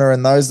corner,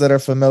 and those that are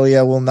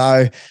familiar will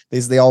know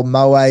there's the old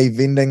Moe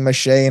vending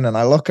machine, and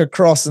I look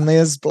across, and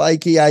there's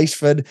Blakey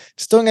Ashford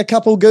just doing a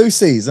couple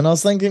goosies, and I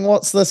was thinking,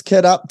 what's this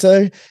kid up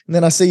to? And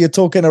then I see you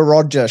talking to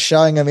Roger,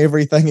 showing him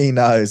everything he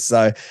knows.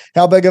 So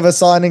how big of a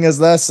signing is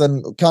this?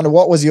 And kind of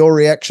what was your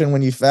reaction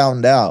when you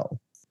found out?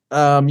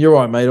 You're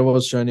right, mate. I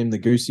was showing him the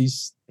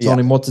goosies, telling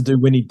him what to do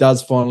when he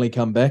does finally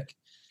come back.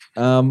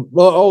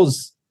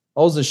 Well,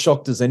 I was as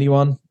shocked as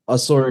anyone. I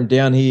saw him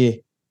down here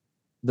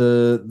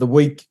the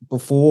week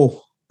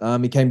before.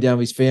 He came down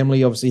with his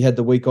family. Obviously, had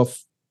the week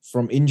off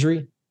from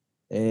injury,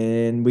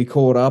 and we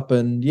caught up.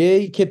 And yeah,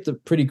 he kept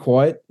it pretty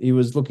quiet. He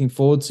was looking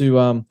forward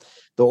to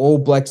the All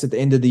Blacks at the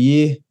end of the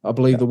year, I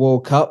believe the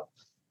World Cup.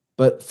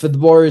 But for the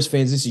Warriors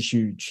fans, this is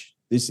huge.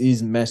 This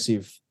is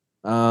massive.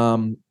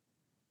 I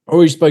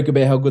already spoke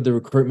about how good the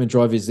recruitment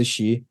drive is this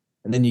year,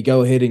 and then you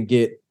go ahead and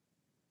get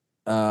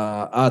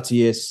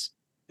RTS,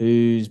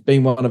 who's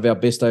been one of our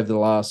best over the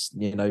last,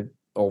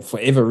 or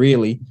forever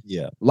really.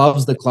 Yeah.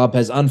 Loves the club,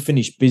 has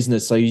unfinished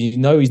business, so he's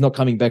not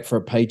coming back for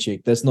a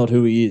paycheck. That's not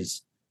who he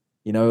is.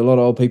 A lot of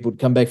old people would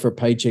come back for a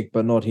paycheck,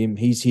 but not him.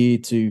 He's here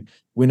to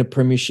win a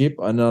premiership,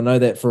 and I know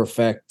that for a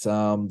fact.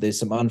 There's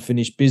some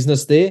unfinished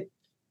business there,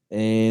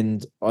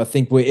 and I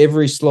think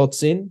wherever he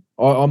slots in,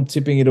 I'm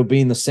tipping it'll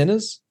be in the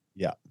centers.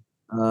 Yeah.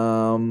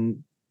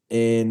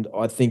 And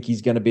I think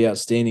he's going to be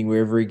outstanding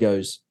wherever he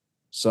goes.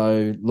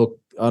 So, look,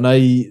 I know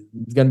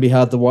it's going to be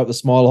hard to wipe the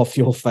smile off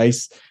your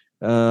face.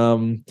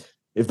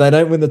 If they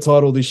don't win the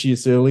title this year,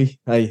 Searley,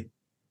 hey,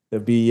 they'll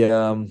be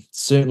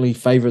certainly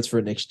favourites for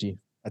it next year.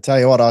 I tell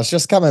you what, I was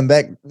just coming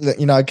back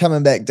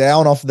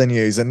down off the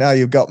news, and now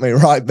you've got me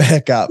right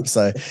back up.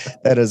 So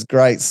that is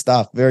great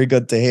stuff. Very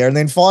good to hear. And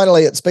then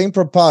finally, it's been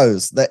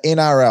proposed, the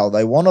NRL,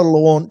 they want to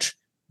launch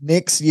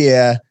next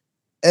year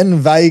in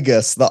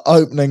Vegas, the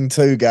opening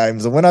 2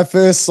 games. And when I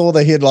first saw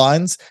the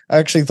headlines, I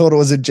actually thought it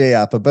was a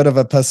G-up, a bit of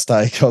a piss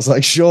take. I was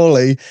like,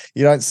 surely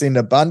you don't send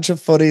a bunch of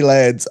footy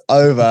lads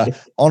over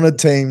on a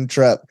team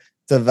trip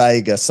to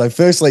Vegas. So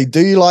firstly,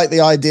 do you like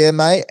the idea,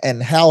 mate?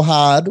 And how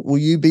hard will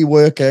you be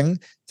working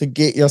to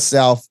get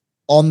yourself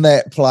on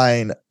that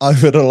plane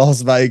over to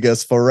Las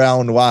Vegas for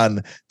round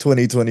 1,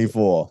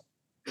 2024?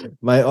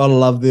 Mate, I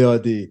love the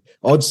idea.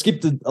 I'll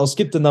skip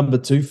the number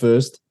 2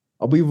 first.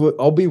 I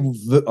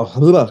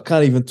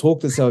can't even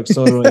talk. That's how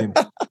excited I am.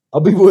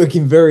 I'll be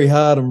working very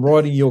hard and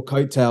riding your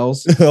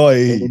coattails.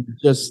 I'm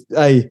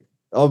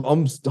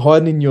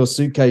hiding in your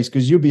suitcase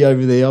because you'll be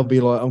over there. I'll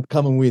be like, I'm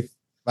coming with.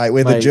 Mate,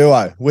 we're the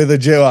duo.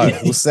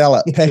 We'll sell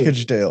it.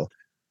 Package deal.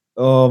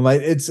 Oh,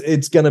 mate,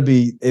 it's going to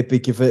be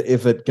epic if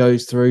it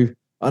goes through.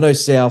 I know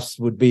Souths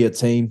would be a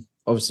team.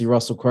 Obviously,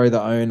 Russell Crowe, the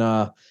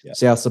owner.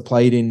 Souths have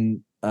played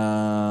in,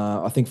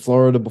 I think,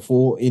 Florida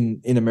before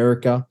in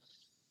America.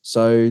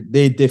 So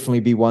there'd definitely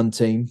be one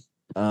team.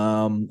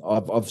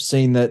 I've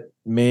seen that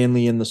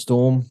Manly and the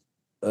Storm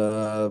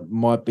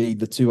might be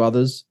the 2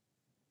 others.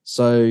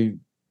 So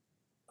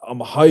I'm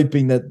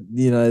hoping that,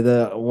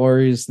 the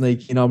Warriors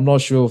sneak in. I'm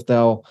not sure if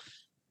they'll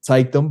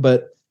take them,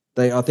 but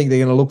I think they're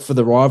going to look for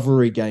the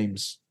rivalry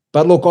games.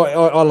 But look,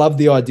 I love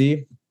the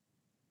idea.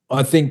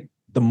 I think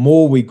the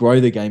more we grow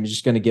the game, it's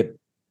just going to get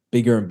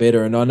bigger and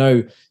better. And I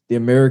know the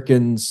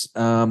Americans,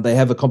 they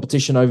have a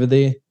competition over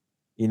there.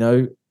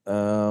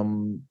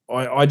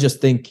 I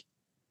just think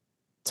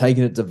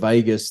taking it to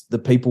Vegas, the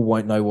people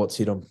won't know what's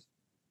hit them.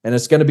 And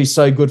it's going to be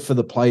so good for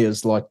the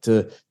players, like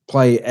to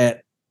play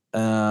at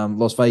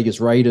Las Vegas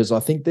Raiders. I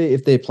think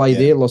if they play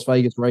there, Las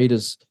Vegas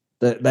Raiders,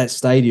 that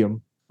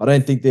stadium, I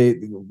don't think they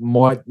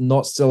might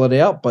not sell it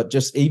out, but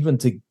just even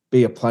to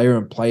be a player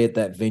and play at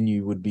that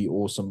venue would be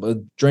awesome. A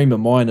dream of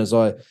mine, as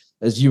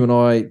you and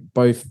I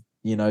both,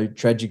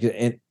 tragic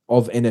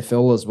of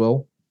NFL as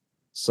well.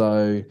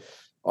 So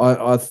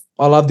I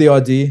love the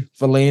idea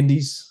for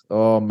Landis.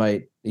 Oh,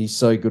 mate, he's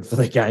so good for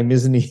the game,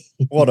 isn't he?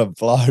 What a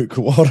bloke.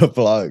 What a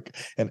bloke.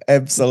 An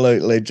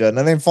absolute legend.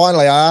 And then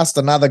finally, I asked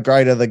another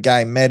great of the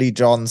game, Matty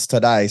Johns,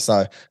 today.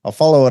 So I'll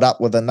follow it up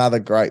with another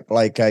great,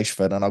 Blake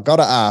Ashford. And I've got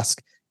to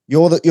ask,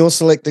 you're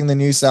selecting the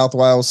New South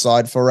Wales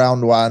side for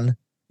round one.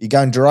 You're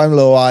going Jerome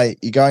Luai,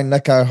 you're going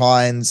Nico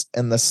Hines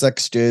in the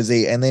 6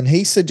 jersey. And then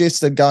he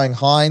suggested going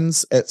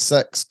Hines at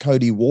 6,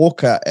 Cody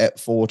Walker at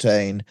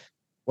 14.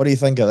 What do you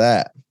think of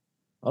that?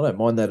 I don't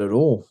mind that at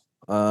all.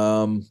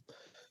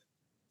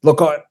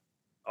 Look,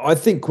 I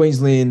think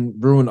Queensland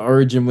ruined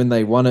Origin when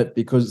they won it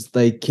because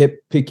they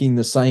kept picking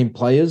the same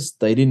players.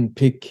 They didn't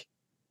pick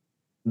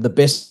the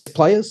best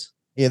players.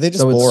 Yeah, they're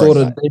just so boring. It's sort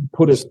of, they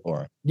put it,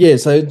 yeah,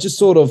 so it just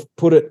sort of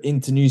put it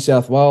into New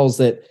South Wales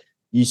that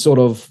you sort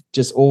of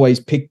just always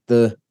pick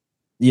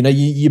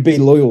you be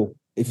loyal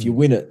if you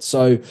win it.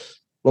 So,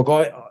 look,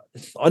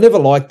 I never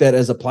liked that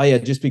as a player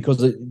just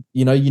because,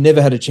 you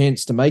never had a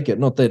chance to make it.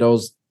 Not that I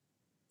was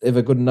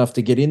ever good enough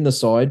to get in the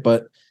side,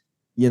 but,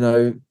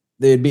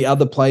 there'd be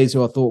other players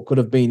who I thought could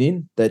have been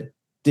in that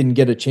didn't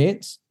get a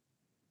chance.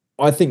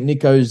 I think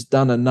Nico's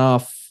done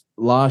enough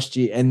last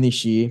year and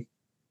this year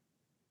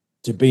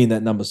to be in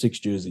that number 6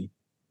 jersey.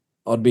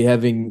 I'd be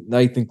having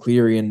Nathan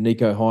Cleary and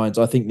Nico Hines.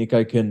 I think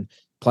Nico can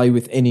play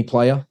with any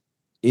player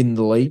in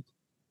the league,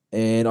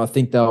 and I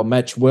think they'll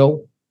match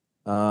well.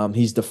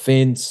 His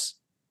defense,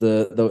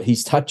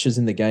 his touches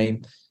in the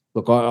game.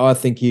 Look, I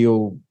think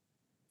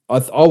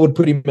I would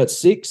put him at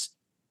 6,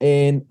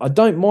 and I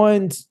don't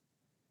mind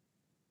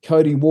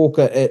Cody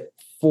Walker at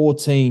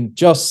 14.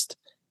 Just,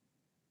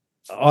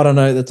 I don't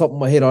know, at the top of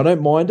my head, I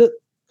don't mind it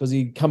because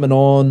he's coming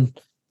on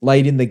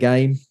late in the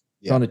game,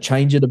 kind of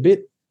change it a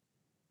bit.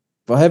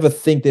 If I have a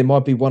think there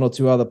might be one or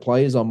two other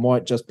players, I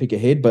might just pick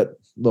ahead. But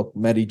look,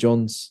 Matty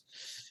Johns,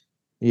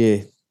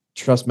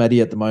 trust Matty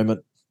at the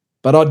moment.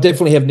 But I'd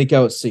definitely have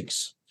Nico at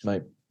 6,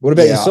 mate. What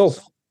about yourself?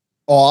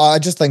 Oh, I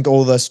just think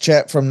all this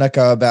chat from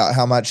Nico about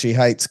how much he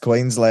hates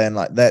Queensland,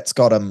 like that's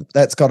got him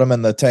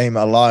in the team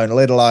alone,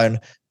 let alone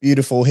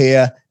beautiful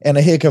hair and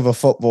a heck of a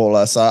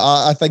footballer. So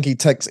I think he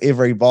ticks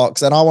every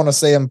box, and I want to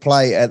see him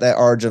play at that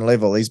Origin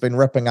level. He's been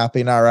ripping up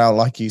NRL,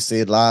 like you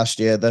said, last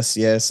year, this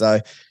year. So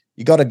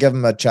you got to give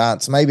him a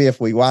chance. Maybe if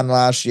we won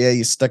last year,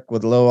 you stick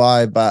with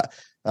Luai, but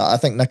I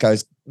think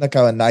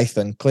Nico and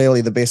Nathan,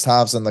 clearly the best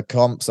halves in the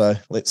comp. So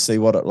let's see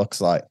what it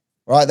looks like.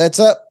 All right, that's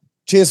it.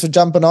 Cheers for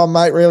jumping on,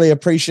 mate. Really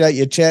appreciate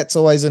your chats.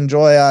 Always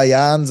enjoy our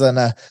yarns,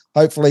 and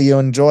hopefully you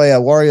enjoy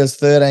a Warriors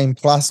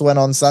 13+ win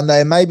on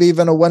Sunday, and maybe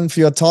even a win for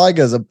your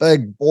Tigers, a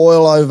big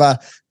boil-over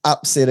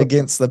upset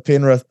against the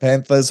Penrith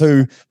Panthers,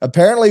 who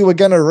apparently were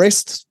going to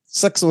rest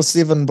 6 or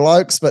 7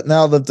 blokes, but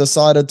now they've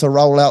decided to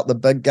roll out the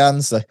big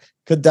guns. So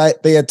could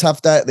be a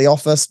tough day at the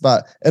office,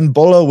 but in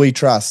Bulla we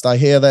trust. I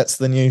hear that's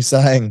the new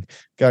saying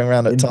going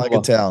around at Tiger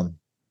Town.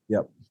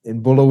 Yep.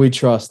 In Bulla we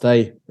trust.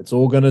 Hey, it's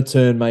all going to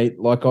turn, mate.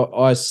 Like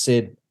I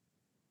said,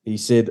 he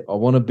said, I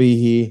want to be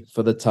here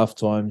for the tough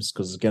times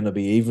because it's going to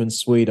be even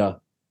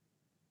sweeter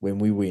when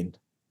we win.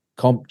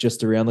 Comp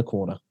just around the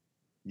corner.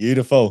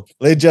 Beautiful.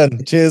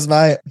 Legend. Cheers,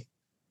 mate.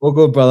 All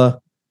good, brother.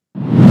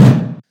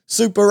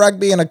 Super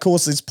Rugby, and of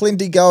course there's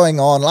plenty going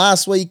on.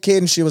 Last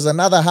weekend she was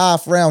another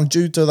half round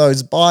due to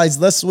those buys.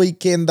 This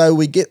weekend though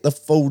we get the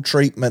full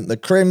treatment, the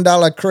creme de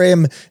la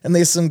creme, and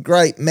there's some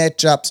great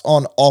matchups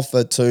on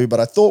offer too. But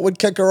I thought we'd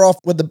kick her off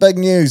with the big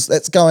news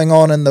that's going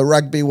on in the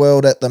rugby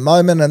world at the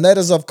moment, and that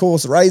is of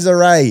course Razor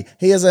Ray.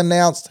 He has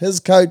announced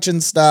his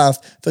coaching staff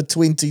for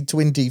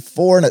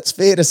 2024, and it's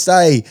fair to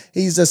say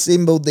he's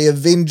assembled the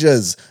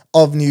Avengers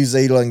of New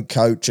Zealand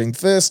coaching.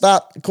 First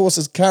up, of course,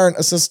 is current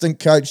assistant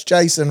coach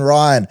Jason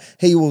Ryan.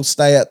 He will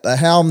stay at the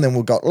helm. Then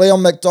we've got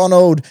Leon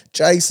McDonald,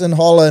 Jason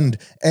Holland,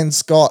 and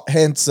Scott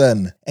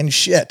Hansen. And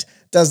shit,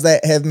 does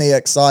that have me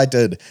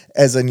excited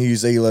as a New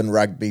Zealand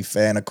rugby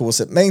fan? Of course,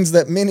 it means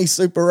that many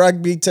Super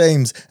Rugby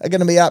teams are going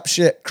to be up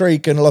shit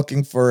creek and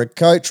looking for a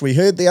coach. We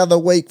heard the other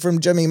week from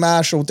Jimmy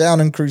Marshall down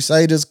in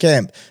Crusaders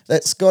camp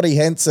that Scotty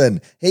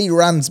Hansen, he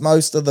runs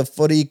most of the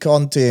footy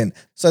content.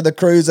 So the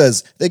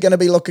Cruisers, they're going to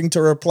be looking to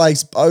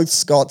replace both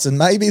Scots, and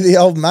maybe the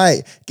old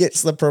mate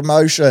gets the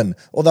promotion.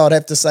 Although I'd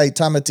have to say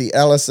Tamati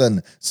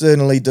Ellison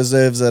certainly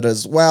deserves it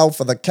as well.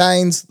 For the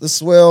Canes, the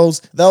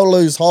Swirls, they'll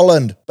lose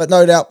Holland, but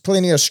no doubt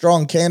plenty of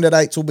strong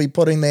candidates will be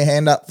putting their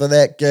hand up for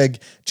that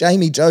gig.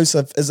 Jamie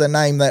Joseph is a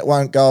name that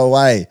won't go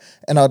away,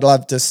 and I'd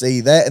love to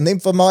see that. And then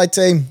for my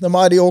team, the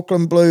mighty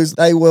Auckland Blues,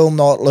 they will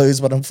not lose,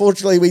 but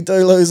unfortunately we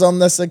do lose on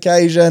this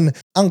occasion.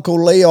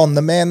 Uncle Leon,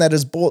 the man that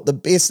has brought the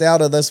best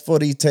out of this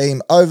footy team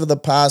over the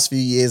past few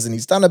years, and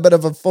he's done a bit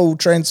of a full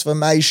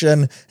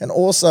transformation and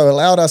also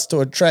allowed us to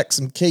attract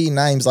some key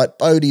names like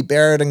Bodie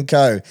Barrett and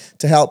co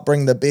to help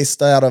bring the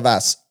best out of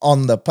us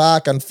on the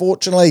park.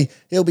 Unfortunately,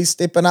 he'll be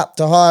stepping up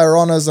to higher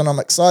honours, and I'm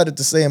excited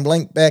to see him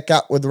link back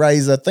up with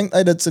Razor. I think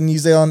they did some New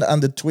Zealand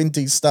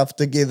under-20 stuff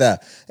together,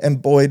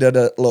 and boy did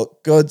it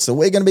look good. So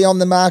we're going to be on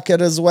the market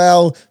as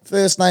well.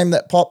 First name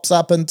that pops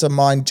up into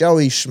mind,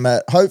 Joey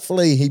Schmidt.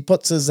 Hopefully he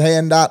puts his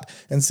hand up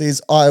and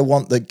says, I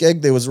want the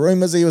gig. There was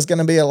rumours he was going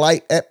to be a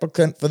late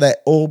applicant for that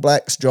All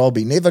Blacks job.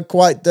 He never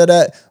quite did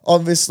it.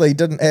 Obviously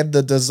didn't have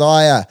the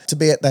desire to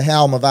be at the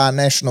helm of our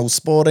national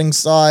sporting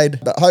side,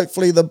 but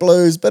hopefully the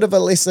Blues, bit of a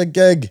lesser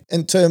gig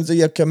in terms of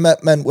your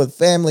commitment with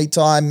family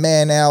time,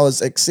 man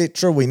hours,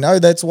 etc. We know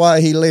that's why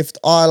he left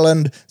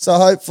Ireland, so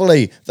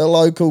hopefully the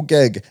local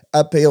gig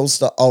appeals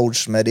to old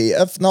Schmitty.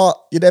 If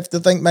not, you'd have to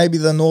think maybe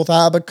the North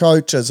Harbour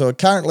coaches who are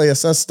currently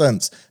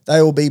assistants,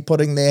 they will be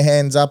putting their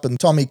hands up, and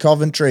Tommy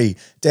Coventry,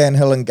 Dan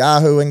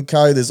Hillengahu and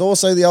co. There's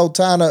also the old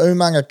Tana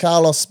Umanga,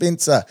 Carlos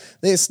Spencer.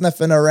 They're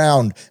sniffing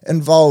around,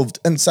 involved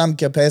in some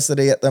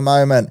capacity at the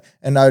moment,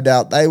 and no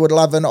doubt they would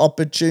love an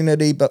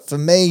opportunity. But for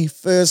me,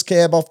 first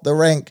cab off the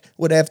rank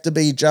would have to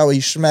be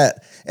Joey Schmidt,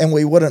 and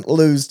we wouldn't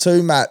lose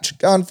too much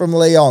going from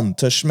Leon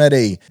to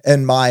Schmitty,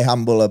 in my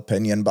humble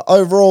opinion. But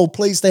overall,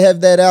 pleased to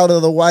have that out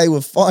of the way.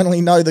 We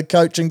finally know the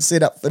coaching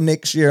setup for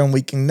next year, and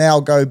we can now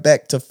go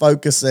back to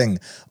focusing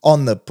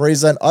on the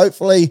present.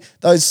 Hopefully,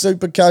 those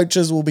super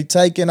coaches will be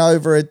taking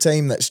over a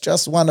team that's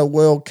just won a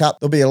World Cup.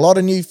 There'll be a lot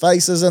of new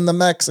faces in the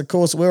mix. Of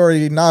course, we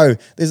already know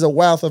there's a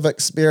wealth of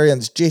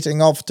experience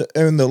jetting off to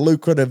earn the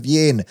lucrative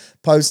yen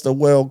post the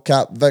World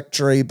Cup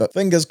victory, but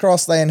fingers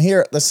crossed they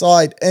inherit the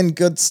side in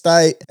good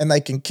state and they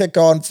can kick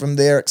on from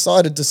there.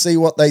 Excited to see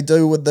what they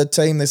do with the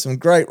team. There's some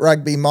great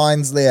rugby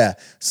minds there,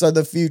 so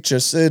the future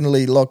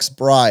certainly looks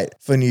bright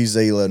for New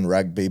Zealand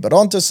rugby. But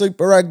on to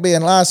Super Rugby,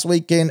 and last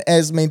weekend,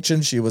 as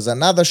mentioned, she was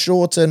another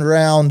shortened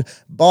round,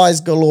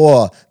 buys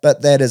galore,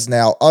 but that is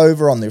now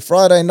over. On their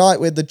Friday night,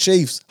 with the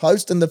Chiefs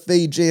hosting the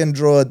Fijian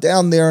draw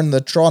down there in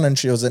the Tron, and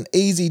she was an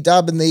easy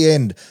dub in the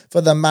end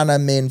for the Mana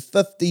men,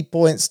 50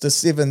 points to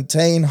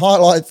 17.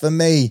 Highlight for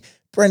me,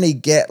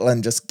 Brenny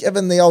Gatlin just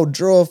giving the old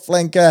draw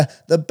flanker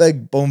the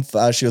big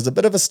boomfa. She was a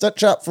bit of a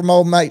stitch up from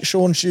old mate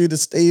Sean Shooter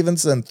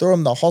Stevenson, threw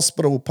him the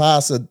hospital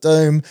pass of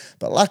doom,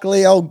 but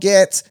luckily old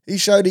Gats, he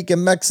showed he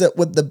can mix it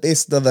with the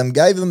best of them,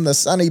 gave him the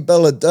sunny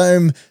bill of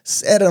doom,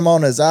 sat him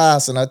on his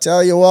ass, and I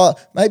tell you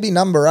what, maybe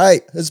number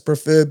 8, his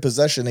preferred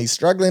position. He's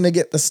struggling to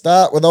get the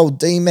start with old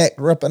D-Mac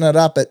ripping it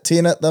up at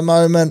 10 at the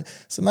moment,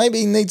 so maybe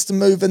he needs to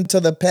move into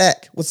the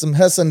pack with some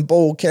hiss and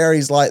ball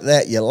carries like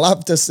that. You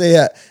love to see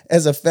it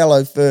as a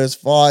fellow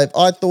first 5.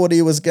 I thought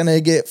he was going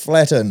to get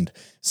flattened.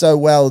 So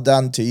well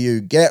done to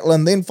you,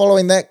 Gatlin. Then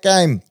following that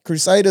game,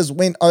 Crusaders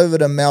went over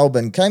to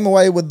Melbourne, came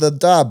away with the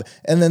dub,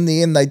 and in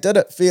the end they did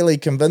it fairly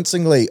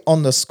convincingly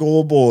on the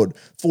scoreboard,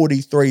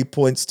 43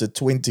 points to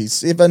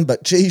 27.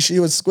 But gee, she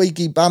was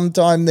squeaky bum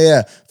time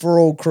there for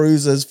all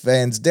Cruisers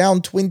fans,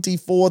 down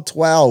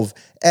 24-12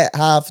 at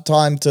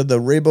halftime to the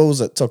Rebels.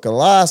 It took a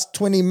last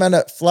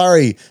 20-minute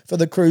flurry for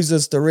the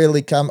Cruisers to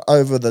really come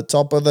over the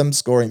top of them,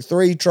 scoring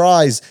 3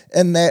 tries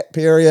in that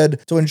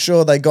period to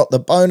ensure they got the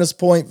bonus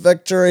point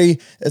victory.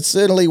 It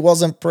certainly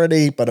wasn't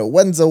pretty, but a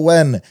win's a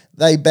win.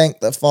 They banked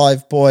the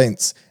 5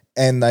 points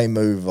and they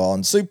move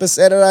on. Super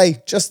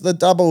Saturday, just the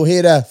double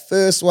header.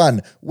 First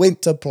one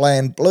went to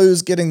plan.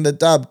 Blues getting the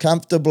dub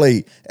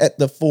comfortably at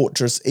the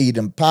Fortress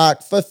Eden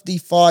Park,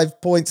 55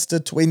 points to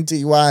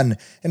 21.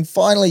 And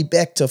finally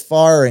back to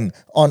firing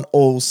on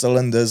all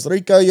cylinders.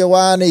 Rico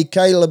Ioane,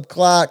 Caleb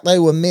Clark, they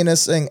were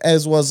menacing,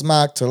 as was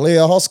Mark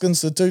Talia.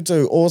 Hoskins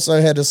Tutu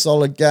also had a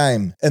solid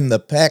game in the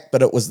pack,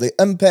 but it was the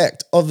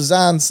impact of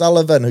Zahn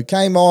Sullivan, who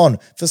came on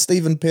for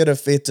Stephen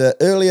Perifeta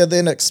earlier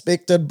than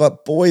expected,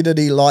 but boy did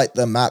he light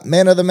them up.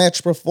 Man of the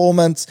match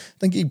performance. I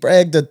think he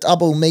bragged a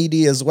double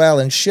meaty as well,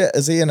 and shit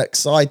is he an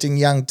exciting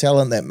young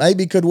talent that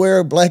maybe could wear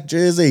a black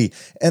jersey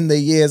in the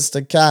years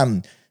to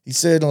come. He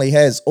certainly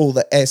has all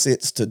the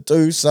assets to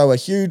do so. A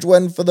huge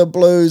win for the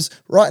Blues,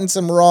 righting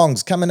some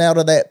wrongs coming out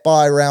of that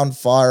bye round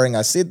firing.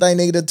 I said they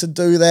needed to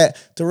do that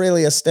to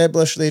really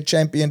establish their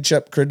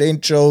championship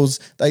credentials.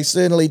 They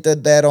certainly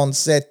did that on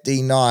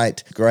Saturday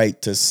night.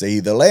 Great to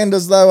see. The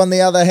Landers, though, on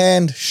the other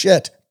hand,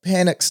 shit.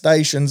 Panic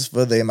stations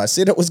for them. I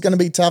said it was going to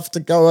be tough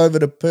to go over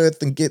to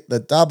Perth and get the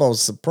dub. I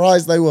was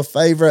surprised they were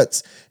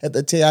favourites at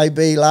the TAB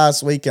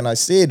last week, and I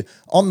said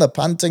on the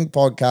punting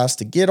podcast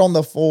to get on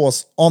the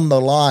force on the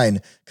line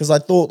because I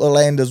thought the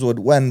Landers would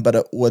win, but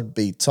it would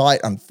be tight.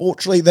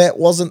 Unfortunately, that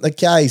wasn't the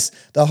case.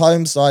 The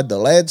home side, the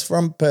lads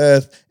from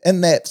Perth, in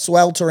that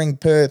sweltering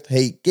Perth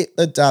heat, get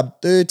the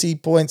dub, 30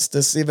 points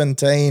to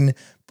 17.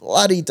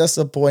 Bloody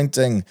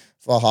disappointing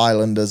for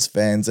Highlanders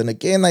fans. And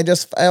again, they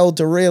just failed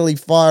to really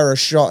fire a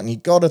shot. And you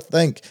got to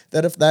think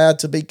that if they are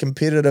to be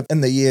competitive in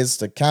the years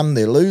to come,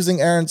 they're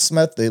losing Aaron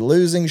Smith, they're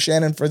losing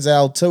Shannon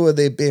Frizzell, 2 of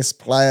their best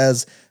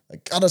players. They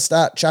got to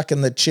start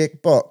chucking the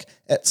checkbook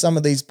at some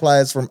of these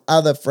players from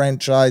other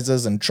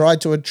franchises and try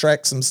to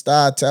attract some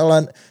star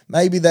talent.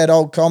 Maybe that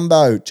old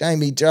combo,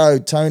 Jamie Joe,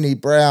 Tony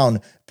Brown,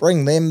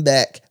 bring them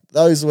back.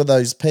 Those were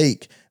those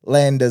peak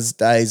Landers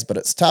days, but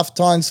it's tough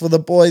times for the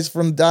boys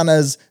from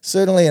Dunners.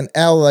 Certainly an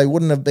L they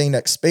wouldn't have been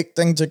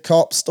expecting to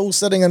cop, still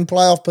sitting in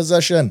playoff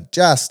position,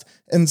 just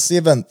in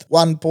 7th,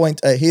 1 point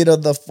ahead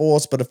of the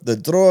Force, but if the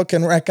Drua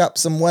can rack up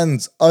some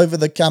wins over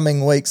the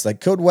coming weeks, they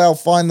could well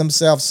find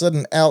themselves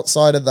sitting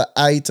outside of the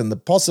 8 and the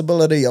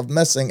possibility of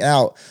missing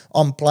out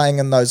on playing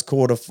in those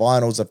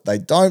quarterfinals. If they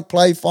don't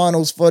play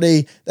finals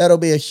footy, that'll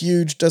be a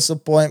huge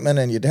disappointment,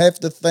 and you'd have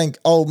to think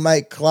old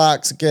mate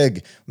Clark's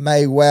gig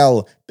may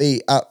well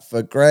be up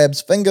for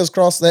grabs. Fingers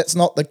crossed that's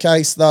not the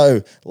case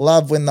though.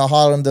 Love when the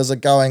Highlanders are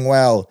going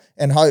well,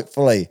 and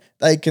hopefully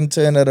they can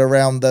turn it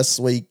around this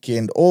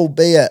weekend,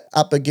 albeit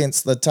up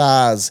against the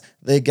Tars.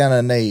 They're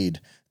going to need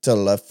to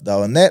lift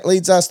though. And that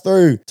leads us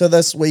through to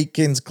this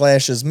weekend's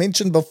clashes.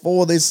 Mentioned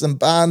before, there's some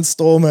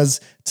barnstormers,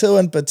 2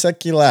 in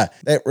particular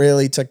that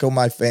really tickle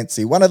my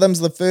fancy. One of them's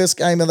the first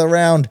game of the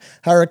round,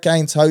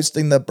 Hurricanes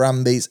hosting the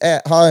Brumbies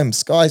at home,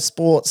 Sky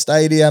Sport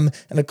Stadium,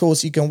 and of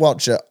course you can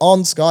watch it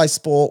on Sky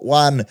Sport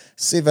 1,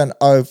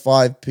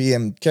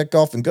 7:05pm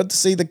kickoff. And good to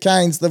see the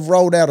Canes, they've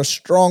rolled out a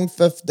strong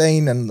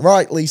 15, and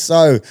rightly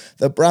so.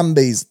 The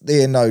Brumbies,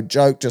 they're no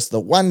joke, just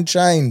the one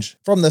change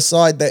from the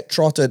side that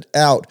trotted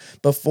out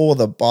before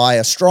the bye.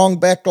 A strong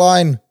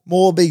backline,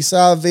 Morby,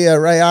 Savia,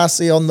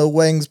 Rayasi on the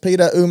wings,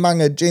 Peter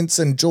Umaga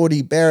Jensen,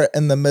 Geordie Barrett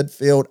in the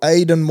midfield,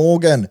 Aidan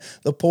Morgan,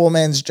 the poor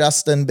man's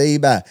Justin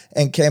Bieber,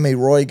 and Cammy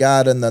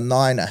Roygaard in the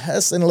 9. A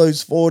hiss and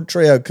loose forward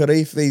trio,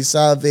 Karifi,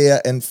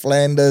 Savia and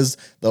Flanders.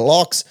 The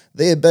locks,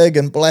 they're big,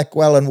 and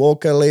Blackwell and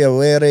Walker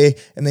Leawere,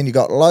 and then you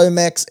got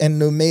Lomax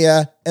and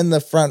Numia in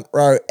the front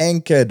row,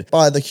 anchored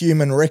by the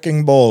human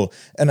wrecking ball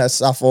in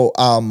Asafo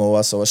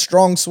Aumua. So a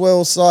strong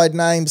swirl side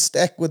name,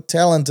 stacked with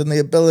talent and the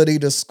ability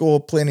to score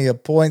plenty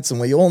of points, and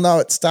we all know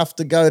it's tough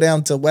to go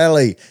down to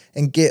Wally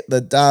and get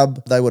the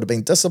dub. They would have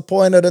been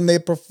disappointed in their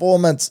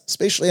performance,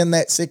 especially in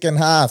that second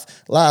half,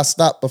 last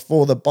up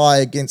before the bye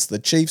against the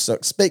Chiefs, so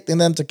expecting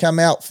them to come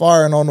out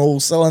firing on all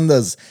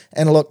cylinders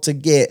and look to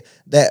get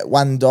that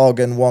one dog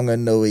in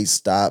Wanganui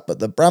start. But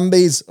the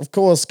Brumbies, of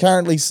course,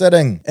 currently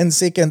sitting in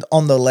second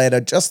on the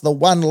ladder, just the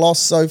one loss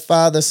so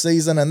far this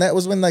season, and that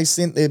was when they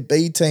sent their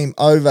B team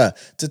over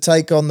to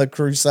take on the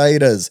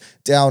Crusaders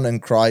down in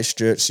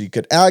Christchurch. So you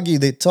could argue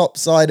their top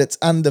side, it's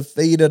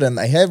undefeated, and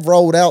they have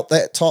rolled out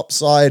that top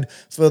side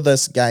for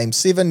this game.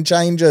 7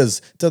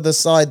 changes to the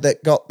side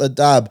that got the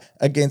dub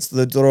against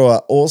the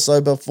Drua.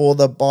 Also before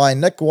the bye,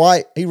 Nick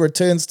White, he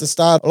returns to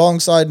start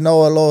alongside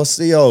Noah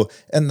Losio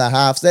in the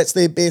halves. That's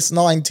their best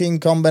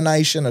 9-10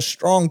 combination, a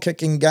strong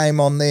kicking game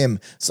on them,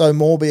 so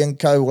Morby and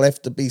co will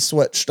have to be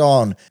switched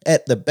on.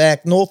 At the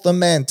back, Northern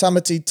man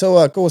Tamati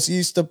Tua, of course,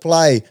 used to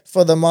play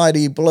for the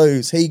Mighty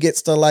Blues. He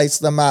gets to lace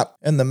them up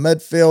in the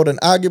midfield, and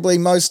arguably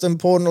most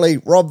importantly,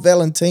 Rob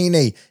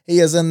Valentini. He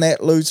is in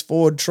that loose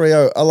forward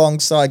trio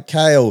alongside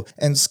Kale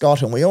and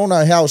Scott, and we all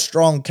know how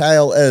strong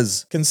Kale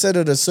is.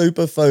 Considered a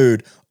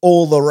superfood,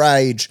 all the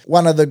rage,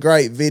 one of the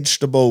great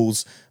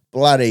vegetables.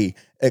 Bloody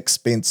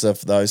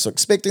expensive though, so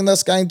expecting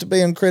this game to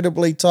be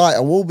incredibly tight. I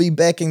will be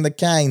backing the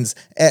Canes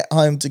at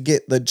home to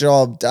get the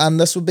job done.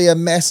 This would be a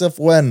massive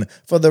win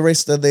for the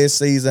rest of their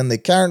season. They're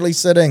currently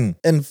sitting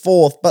in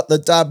 4th, but the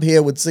dub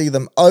here would see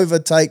them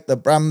overtake the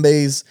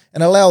Brumbies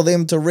and allow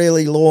them to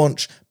really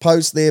launch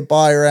post their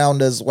bye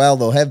round as well.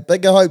 They'll have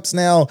bigger hopes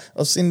now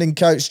of sending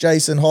coach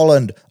Jason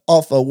Holland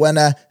off a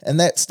winner, and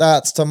that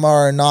starts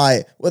tomorrow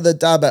night with a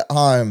dub at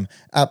home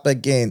up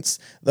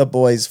against the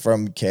boys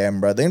from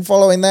Canberra. Then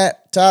following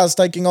that, Tars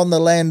taking on the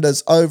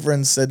Landers over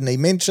in Sydney.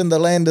 Mentioned the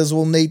Landers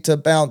will need to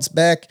bounce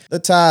back. The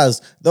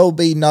Tars, they'll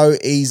be no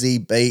easy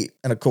beat.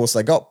 And of course,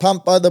 they got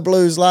pumped by the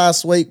Blues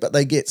last week, but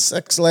they get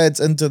 6 lads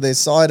into their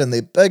side, and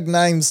they're big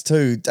names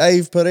too.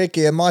 Dave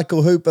Pereke and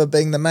Michael Hooper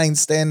being the main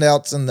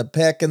standouts in the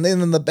pack. And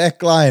then in the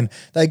back line,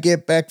 they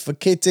get back for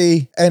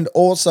Kitty and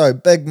also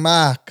Big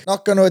Mark.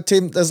 Not going to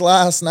attempt his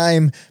last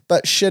name,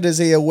 but shit is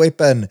he a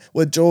weapon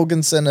with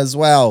Jorgensen as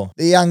well.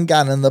 The young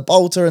gun and the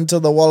bolter into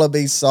the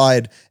Wallabies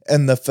side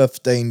in the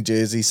 15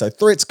 jersey. So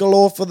threats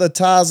galore for the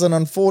Tars, and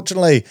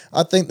unfortunately,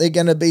 I think they're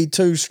going to be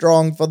too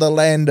strong for the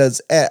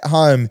Landers at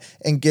home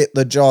and get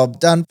the job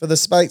done. For the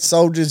Spate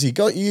Soldiers, you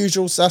got your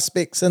usual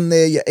suspects in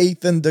there, your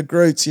Ethan de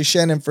Groots, your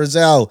Shannon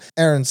Frizzell,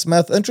 Aaron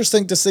Smith.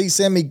 Interesting to see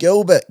Sammy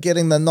Gilbert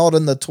getting the nod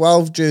in the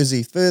 12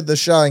 jersey, further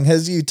showing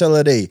his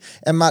utility.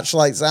 And much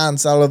like Zahn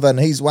Sullivan,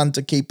 he's one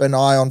to keep an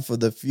eye on for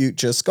the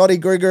future. Scotty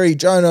Gregory,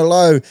 Jonah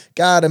Lowe,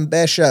 Gard and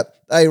Bishop,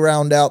 they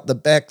round out the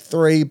back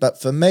 3,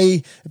 but for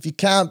me, if you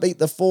can't beat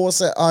the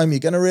Force at home, you're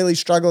going to really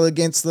struggle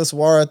against this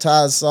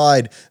Waratahs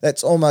side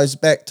that's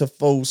almost back to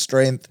full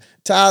strength.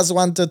 Tars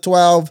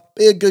 1-12,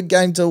 Be a good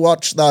game to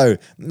watch though.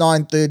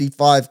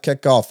 9:35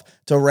 kickoff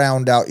to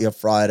round out your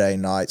Friday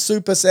night.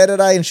 Super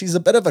Saturday, and she's a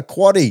bit of a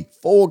quaddie.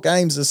 4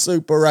 games of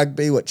Super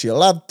Rugby, which you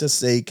love to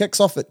see. Kicks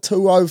off at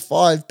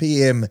 2:05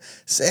 p.m.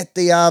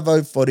 Saturday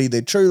Arvo footy.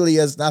 There truly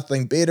is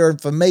nothing better,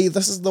 and for me,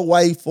 this is the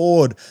way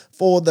forward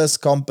for this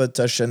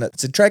competition.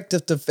 It's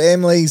attractive to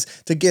families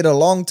to get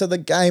along to the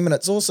game, and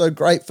it's also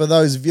great for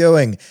those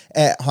viewing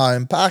at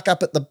home. Park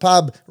up at the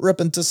pub,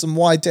 rip into some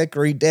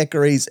Waitakere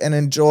daiquiris, and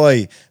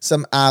enjoy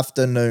some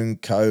afternoon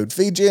code.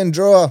 Fijian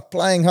draw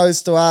playing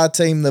host to our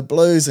team, the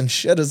Blues, and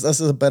shit is this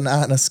is a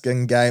banana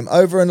skin game.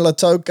 Over in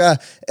Lautoka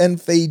in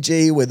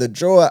Fiji, where the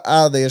draw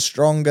are their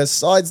strongest.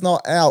 Side's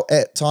not out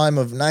at time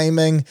of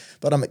naming,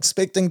 but I'm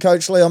expecting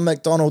Coach Leon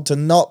McDonald to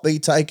not be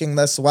taking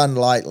this one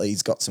lightly.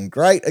 He's got some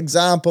great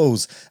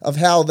examples of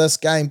how this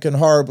game can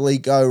horribly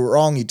go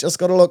wrong. You just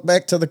got to look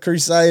back to the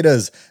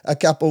Crusaders a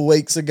couple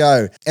weeks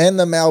ago and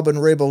the Melbourne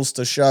Rebels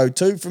to show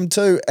 2 from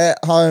 2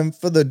 at home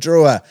for the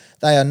Drua.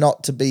 They are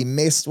not to be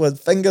messed with.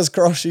 Fingers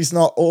crossed she's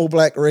not All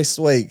Black rest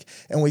week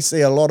and we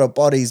see a lot of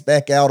bodies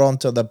back out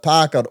onto the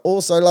park. I'd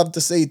also love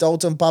to see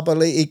Dalton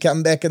Papali'i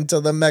come back into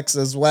the mix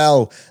as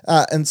well.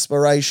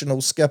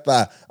 Inspirational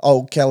skipper,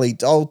 old Kelly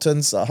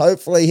Dalton. So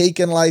hopefully he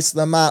can lace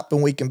them up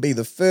and we can be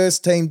the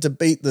first team to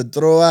beat the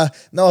Drua.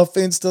 No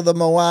offense to the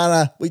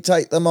Moana, we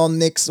take them on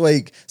next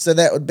week. So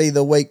that would be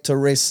the week to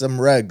rest some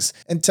rigs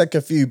and tick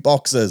a few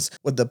boxes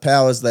with the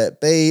powers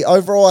that be.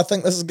 Overall, I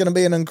think this is going to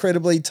be an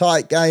incredibly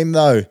tight game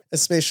though,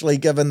 especially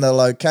given the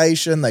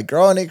location. They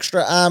grow an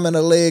extra arm and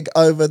a leg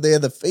over there.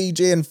 The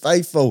Fijian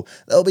faithful,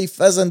 they'll be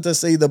fizzing to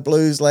see the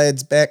Blues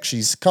lads back.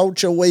 She's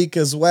culture week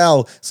as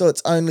well, so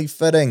it's only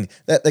fitting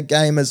that the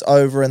game is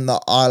over in the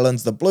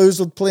islands. The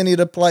Blues with plenty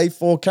to play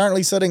for,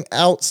 currently sitting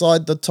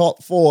outside the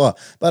top 4,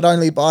 but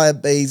only by a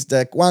bee's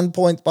dick. 1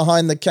 point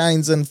behind the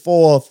Canes in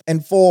 4th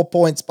and 4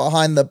 points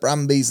behind the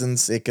Brumbies in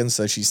 2nd,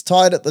 so she's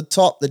tied at the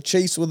top. The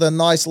Chiefs with a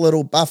nice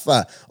little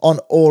buffer on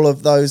all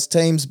of those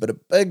teams, but a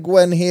big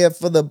win here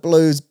for the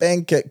Blues.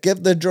 Bank it,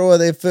 give the Drua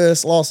their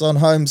first loss on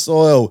home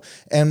soil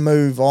and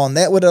move on.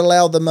 That would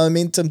allow the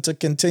momentum to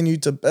continue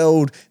to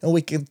build and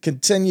we can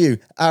continue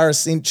our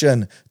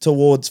ascension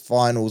towards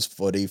finals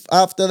footy.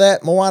 After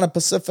that, Moana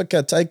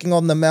Pacifica taking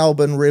on the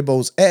Melbourne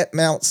Rebels at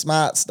Mount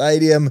Smart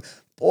Stadium.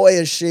 Boy,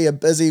 is she a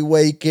busy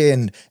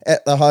weekend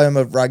at the home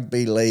of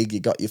rugby league. You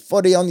got your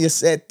footy on your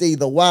Saturday,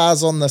 the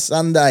Wars on the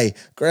Sunday.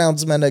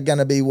 Groundsmen are going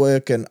to be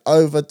working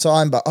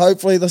overtime, but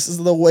hopefully this is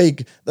the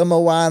week the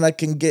Moana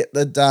can get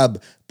the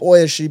dub.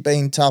 Boy, has she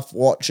been tough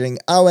watching.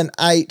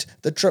 0-8,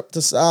 the trip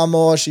to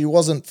Samoa, she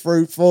wasn't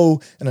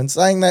fruitful. And in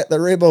saying that, the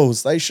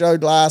Rebels, they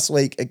showed last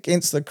week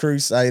against the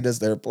Crusaders.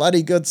 They're a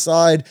bloody good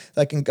side.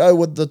 They can go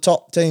with the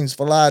top teams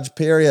for large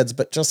periods,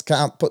 but just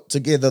can't put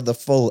together the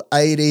full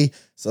 80.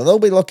 So they'll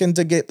be looking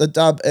to get the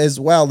dub as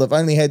well. They've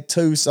only had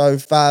 2 so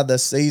far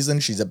this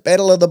season. She's a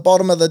battle at the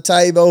bottom of the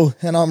table,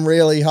 and I'm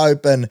really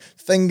hoping,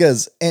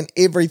 fingers and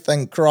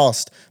everything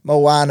crossed,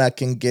 Moana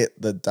can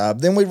get the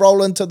dub. Then we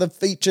roll into the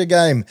feature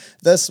game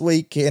this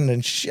weekend,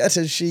 and shit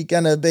is she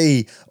gonna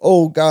be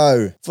all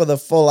go for the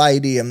full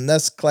 80 in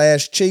this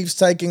clash. Chiefs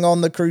taking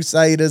on the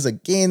Crusaders,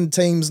 again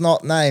teams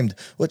not named,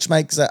 which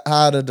makes it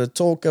harder to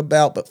talk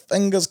about, but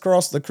fingers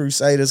crossed the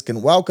Crusaders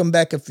can welcome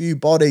back a few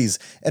bodies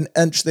and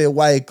inch their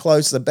way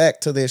closer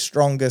back to their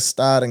strongest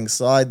starting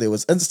side. There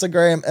was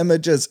Instagram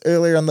images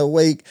earlier in the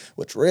week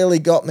which really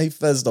got me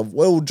fizzed of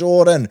Will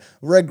Jordan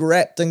rig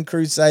wrapped in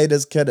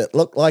Crusaders kit. It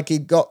looked like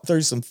he'd got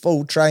through some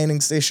full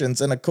training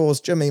sessions, and of course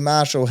Jimmy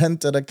Marshall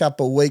hinted a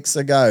couple weeks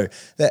ago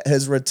that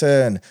his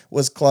return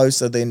was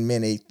closer than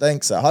many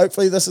think. So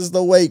hopefully this is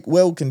the week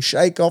Will can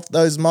shake off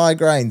those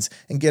migraines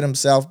and get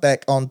himself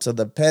back onto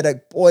the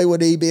paddock. Boy,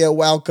 would he be a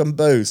welcome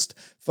boost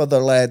for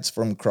the lads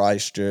from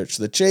Christchurch.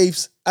 The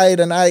Chiefs,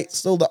 8-8,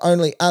 still the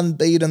only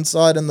unbeaten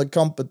side in the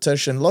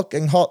competition,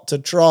 looking hot to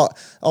trot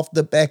off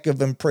the back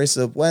of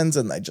impressive wins,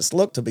 and they just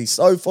look to be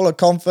so full of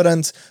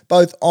confidence,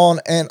 both on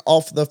and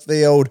off the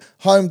field.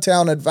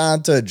 Hometown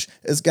advantage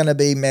is going to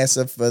be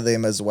massive for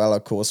them as well,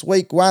 of course.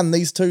 Week 1,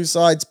 these two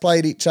sides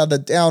played each other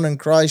down in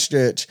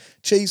Christchurch.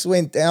 Chiefs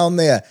went down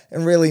there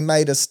and really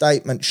made a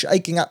statement,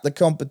 shaking up the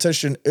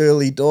competition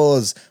early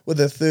doors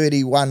with a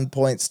 31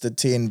 points to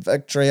 10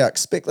 victory. I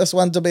expect this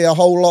one to be a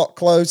whole lot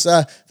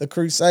closer. The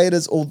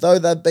Crusaders, although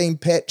they've been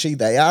patchy,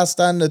 they are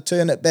starting to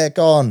turn it back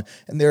on,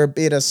 and they're a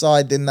better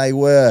side than they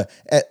were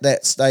at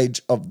that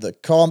stage of the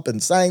comp.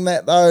 And saying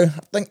that though,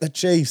 I think the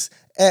Chiefs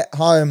at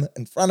home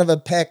in front of a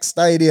packed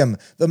stadium,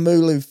 the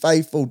Mulu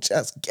faithful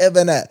just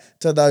giving it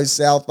to those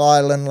South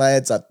Island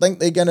lads. I think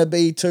they're going to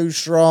be too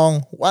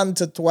strong.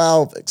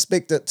 1-12,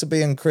 expect it to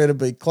be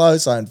incredibly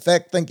close. I in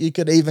fact think you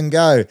could even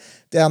go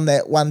down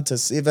that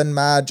 1-7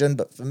 margin,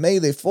 but for me,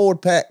 their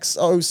forward pack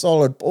so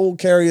solid, ball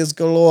carriers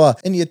galore,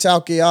 in your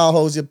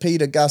Taukiahos, your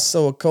Peter Gus,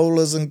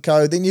 Coolers and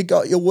co. Then you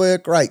got your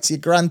work rates, your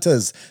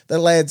grunters, the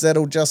lads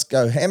that'll just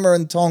go hammer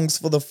and tongs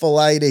for the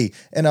full 80,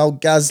 and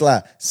old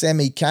Guzzler,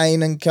 Sammy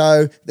Kane and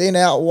co. Then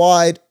out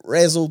wide,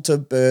 Razzle to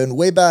burn,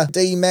 Weber,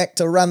 D-Mac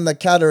to run the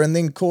cutter, and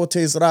then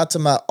Cortez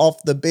Ratama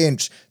off the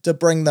bench to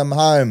bring them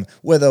home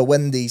with a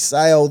windy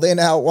sail. Then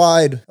out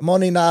wide,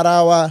 Moni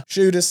Narawa,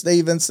 Shooter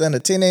Stevenson,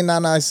 Atene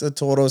Nanai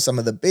Satoro, some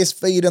of the best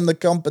feed in the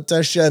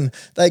competition.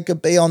 They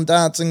could be on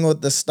Dancing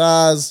with the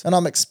Stars, and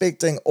I'm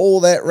expecting all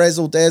that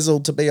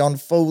razzle-dazzle to be on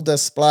full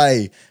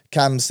display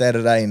come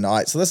Saturday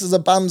night. So this is a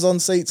bums on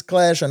seats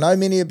clash. I know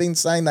many have been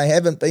saying they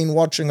haven't been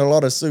watching a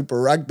lot of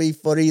Super Rugby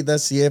footy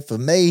this year. For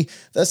me,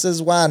 this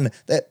is one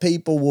that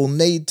people will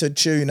need to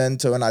tune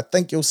into, and I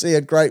think you'll see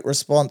a great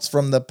response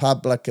from the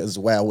public as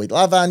well. We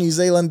love our New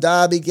Zealand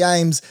derby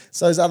games.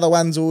 So those other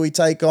ones where we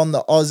take on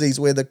the Aussies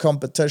where the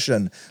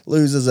competition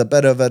loses a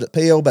bit of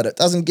appeal, but it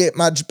doesn't get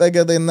much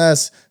bigger than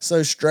this.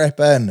 So strap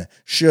in.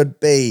 Should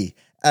be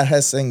a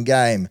hissing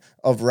game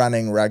of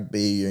running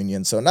rugby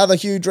union. So another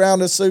huge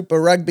round of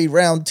Super Rugby,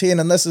 round 10,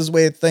 and this is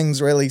where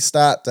things really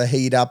start to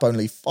heat up.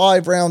 Only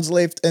 5 rounds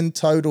left in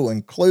total,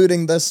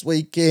 including this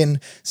weekend.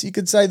 So you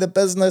could say the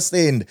business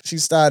end,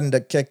 she's starting to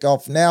kick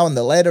off now, and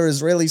the ladder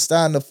is really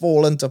starting to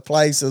fall into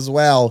place as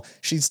well.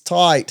 She's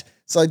tight,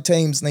 so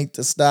teams need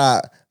to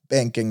start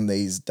banking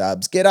these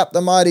dubs. Get up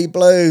the mighty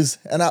Blues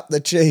and up the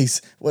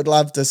Chiefs. Would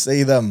love to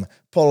see them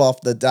pull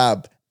off the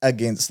dub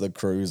against the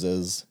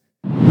Cruisers.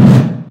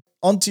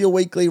 Onto your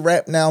weekly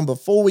wrap now, and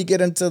before we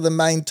get into the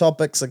main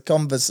topics of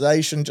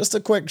conversation, just a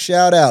quick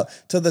shout out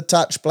to the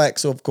Touch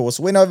Blacks, who of course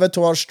went over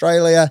to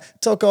Australia,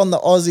 took on the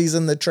Aussies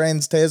in the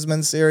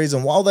Trans-Tasman series,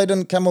 and while they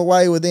didn't come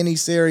away with any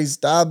series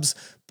dubs,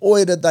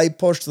 boy did they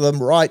push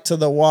them right to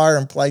the wire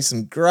and play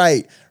some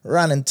great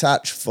run and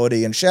touch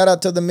footy. And shout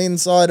out to the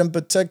men's side in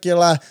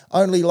particular,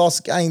 only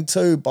lost game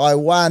 2 by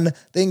 1,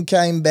 then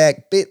came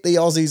back, bet the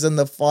Aussies in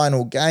the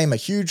final game. A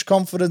huge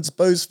confidence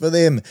boost for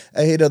them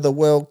ahead of the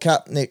World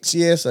Cup next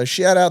year. So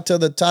shout out to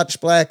the Touch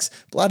Blacks,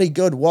 bloody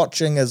good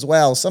watching as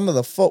well. Some of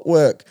the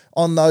footwork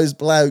on those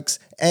blokes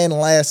and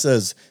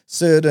lasses,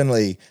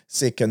 certainly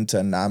second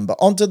to none. But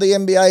onto the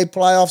NBA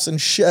playoffs,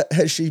 and shit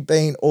has she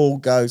been all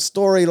go.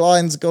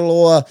 Storylines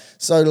galore,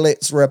 so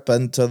let's rip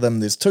into them.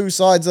 There's 2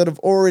 sides that have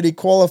already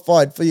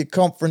qualified for your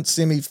conference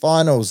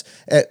semi-finals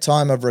at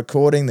time of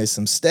recording. There's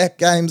some stack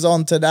games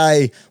on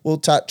today. We'll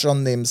touch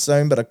on them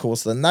soon, but of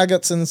course the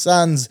Nuggets and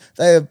Suns,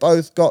 they have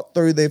both got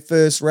through their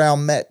first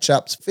round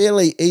matchups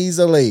fairly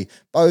easily.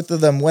 Both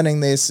of them winning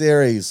their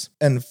series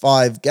in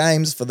 5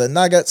 games. For the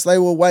Nuggets, they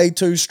were way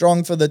too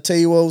strong for the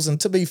T-Wolves,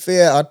 and to be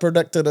fair, I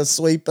predicted a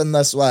sweep in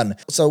this one.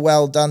 So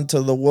well done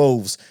to the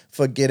Wolves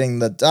for getting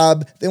the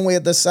dub. Then we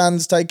had the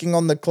Suns taking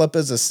on the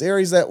Clippers, a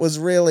series that was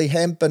really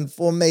hampered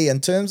for me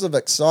in terms of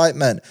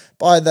excitement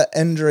by the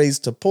injuries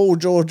to Paul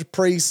George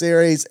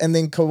pre-series and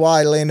then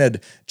Kawhi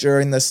Leonard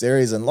during the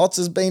series. And lots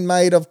has been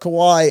made of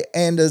Kawhi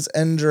and his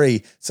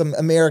injury. Some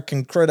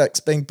American critics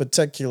being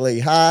particularly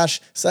harsh,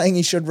 saying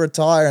he should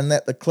retire and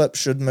that the Clips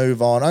should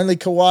move on. Only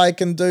Kawhi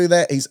can do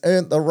that. He's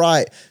earned the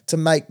right to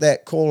make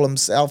that call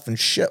himself, and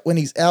shit, when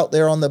he's out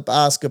there on the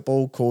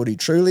basketball court, he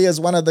truly is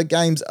one of the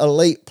game's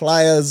elite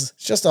players.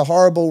 It's just a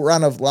horrible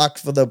run of luck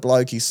for the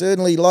bloke. He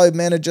certainly load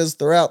manages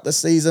throughout the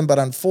season, but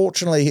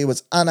unfortunately he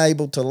was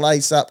unable to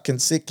lace up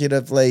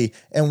consecutively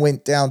and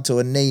went down to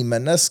a knee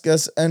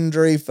meniscus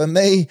injury. For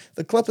me,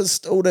 the Clippers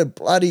still did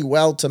bloody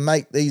well to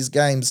make these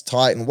games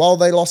tight, and while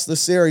they lost the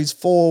series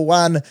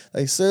 4-1,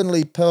 they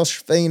certainly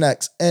pushed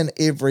Phoenix in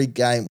every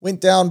game. Went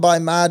down by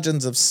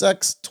margins of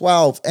 6,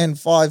 12, and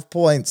 5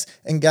 points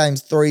in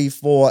games 3,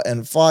 4,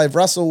 and 5.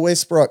 Russell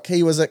Westbrook,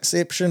 he was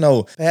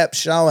exceptional, perhaps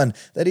showing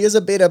that he is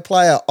a better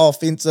player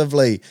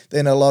offensively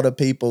than a lot of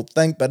people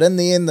think. But in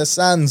the end, the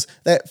Suns,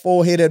 that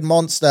 4-headed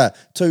monster,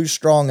 too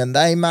strong, and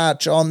they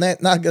march on.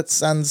 That Nuggets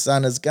Suns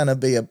is going to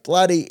be a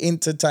bloody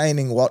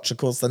entertaining watch. Of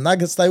course, the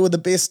Nuggets, they were the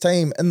best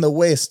team in the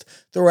West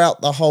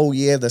throughout the whole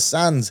year. The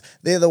Suns,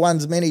 they're the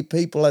ones many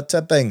people are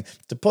tipping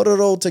to put it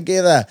all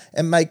together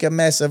and make a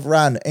massive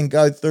run and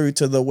go through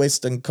to the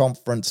Western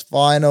Conference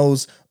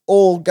Finals.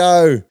 All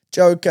go.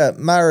 Joker,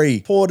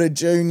 Murray, Porter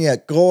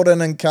Jr., Gordon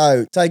and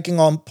co. taking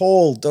on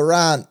Paul,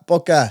 Durant,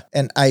 Booker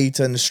and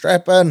Ayton.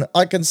 Strap in.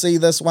 I can see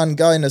this one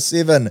going to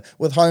 7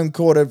 with home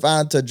court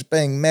advantage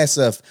being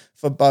massive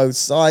for both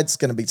sides. It's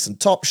going to be some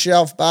top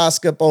shelf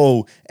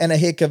basketball and a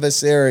heck of a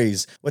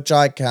series, which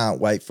I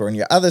can't wait for. In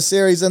your other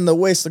series in the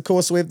West, of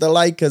course, we have the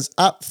Lakers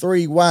up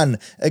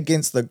 3-1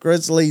 against the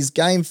Grizzlies.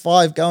 Game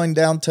 5 going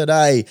down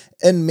today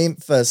in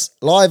Memphis,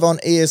 live on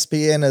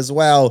ESPN as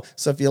well.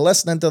 So if you're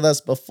listening to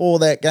this before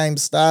that game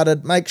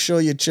started, make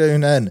sure you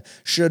tune in.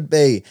 Should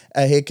be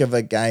a heck of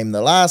a game.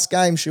 The last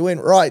game, she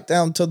went right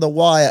down to the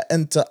wire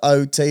into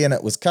OT, and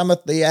it was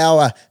cometh the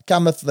hour,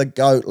 cometh the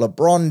GOAT.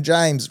 LeBron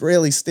James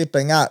really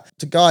stepping up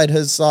to guide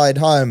his side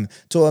home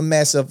to a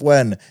massive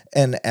win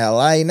in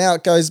LA. Now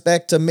it goes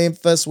back to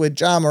Memphis where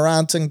Ja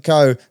Morant and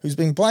co, who's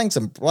been playing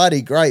some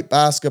bloody great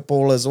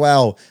basketball as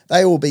well,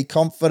 they will be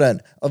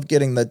confident of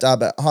getting the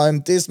dub at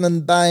home.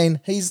 Desmond Bane,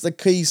 he's the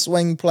key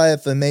swing player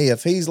for me.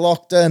 If he's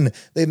locked in,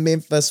 then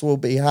Memphis will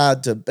be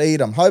hard to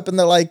beat. I'm hoping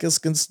the Lakers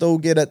can still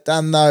get it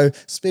done though,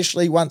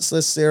 especially once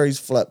this series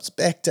flips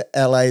back to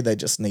LA. They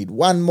just need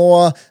one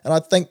more, and I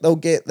think they'll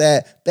get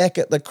that back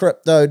at the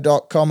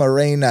Crypto.com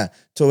arena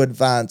to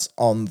advance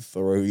on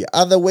through. Your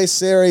other West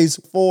Series,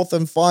 fourth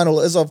and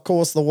final, is of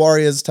course the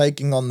Warriors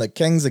taking on the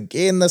Kings.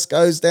 Again, this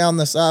goes down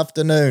this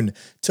afternoon,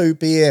 2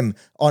 p.m.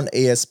 on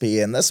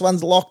ESPN. This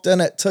one's locked in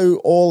at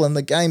 2-2, and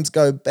the games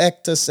go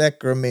back to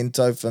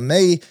Sacramento for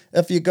me.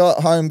 If you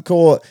got home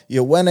court,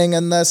 you're winning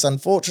in this.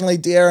 Unfortunately,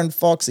 De'Aaron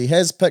Fox, he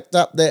has picked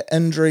up that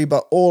injury,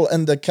 but all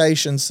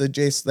indications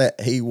suggest that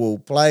he will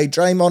play.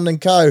 Draymond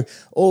and co,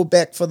 all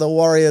back for the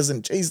Warriors,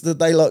 and geez, did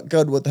they look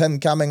good with him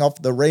coming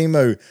off the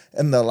Remu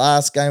in the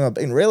last game. I've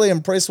been really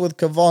impressed with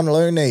Kevon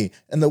Looney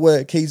and the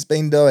work he's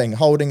been doing,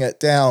 holding it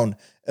down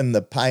in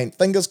the paint.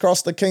 Fingers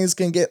crossed the Kings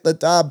can get the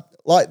dub.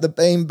 Like the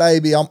Beam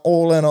Baby, I'm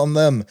all in on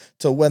them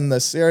to win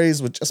this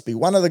series. Would just be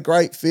one of the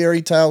great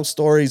fairy tale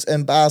stories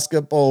in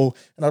basketball,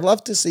 and I'd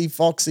love to see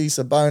Foxy,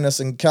 Sabonis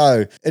and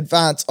co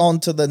advance on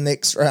to the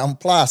next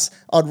round. Plus,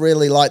 I'd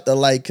really like the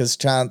Lakers'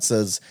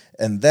 chances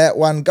in that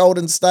one.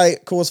 Golden State,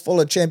 of course, full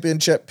of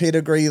championship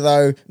pedigree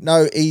though.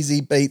 No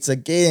easy beats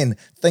again.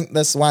 Think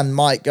this one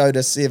might go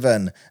to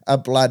 7. A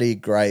bloody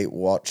great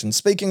watch. And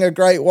speaking of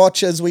great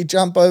watches, we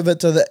jump over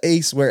to the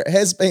East, where it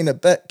has been a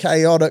bit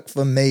chaotic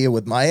for me,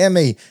 with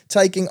Miami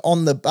taking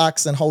on the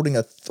Bucks and holding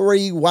a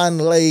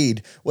 3-1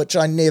 lead, which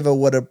I never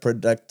would have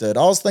predicted.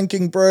 I was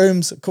thinking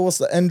brooms. Of course,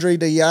 the injury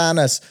to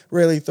Giannis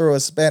really threw a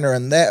spanner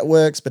in that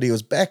works, but he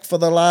was back for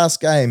the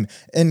last game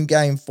in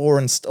Game 4,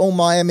 and still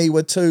Miami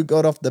were too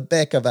good off the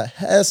back of a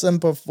Hassan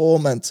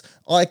performance.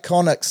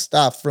 Iconic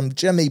stuff from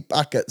Jimmy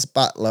Buckets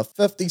Butler.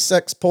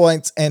 56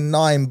 points and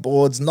 9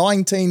 boards,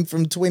 19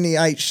 from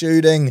 28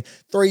 shooting,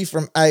 3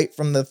 from 8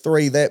 from the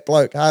 3. That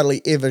bloke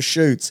hardly ever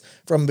shoots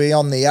from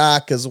beyond the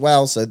arc as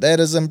well, so that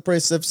is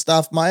impressive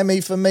stuff.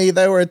 Miami, for me,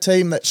 they were a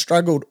team that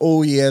struggled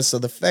all year, so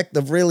the fact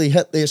they've really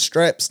hit their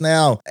straps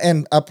now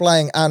and are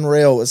playing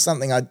unreal is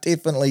something I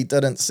definitely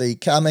didn't see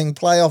coming.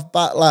 Playoff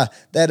Butler,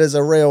 that is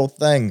a real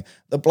thing.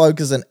 The bloke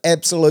is an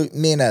absolute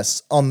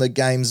menace on the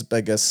game's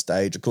biggest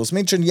stage. Of course,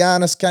 mentioned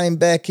Giannis came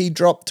back. He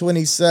dropped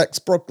 26.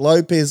 Brook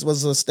Lopez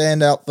was the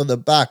standout for the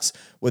Bucks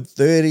with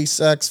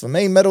 36. For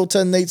me,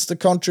 Middleton needs to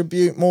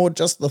contribute more,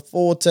 just the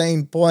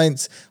 14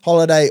 points.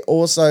 Holiday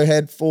also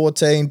had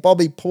 14.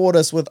 Bobby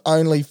Portis with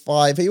only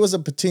 5. He was a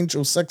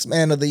potential 6th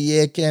Man of the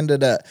Year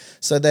candidate,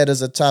 so that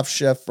is a tough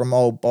shift from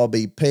old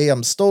Bobby P.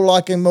 I'm still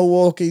liking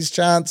Milwaukee's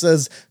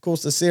chances. Of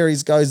course, the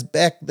series goes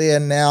back there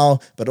now,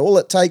 but all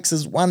it takes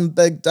is one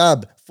big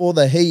dub for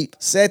the Heat.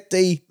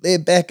 Saturday, they're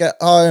back at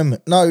home.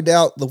 No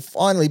doubt there'll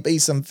finally be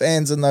some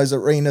fans in those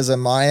arenas in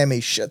Miami.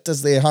 Shit,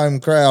 does their home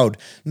crowd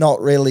not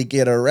really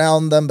get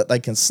around them, but they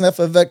can sniff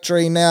a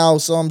victory now,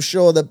 so I'm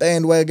sure the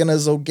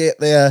bandwagoners will get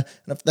there.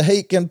 And if the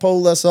Heat can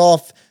pull this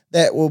off,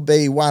 that will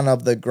be one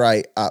of the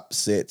great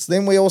upsets.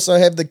 Then we also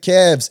have the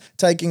Cavs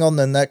taking on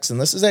the Knicks,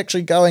 and this is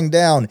actually going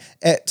down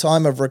at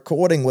time of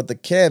recording, with the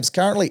Cavs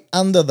currently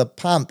under the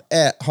pump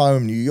at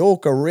home. New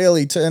York are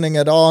really turning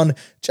it on.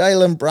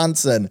 Jalen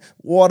Brunson,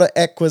 what an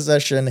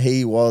acquisition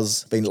he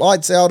was. Been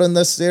lights out in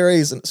this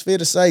series, and it's fair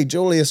to say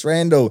Julius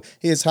Randle,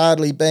 he has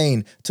hardly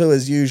been to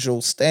his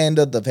usual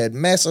standard. They've had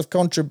massive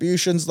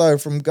contributions though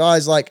from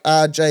guys like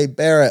RJ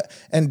Barrett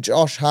and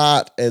Josh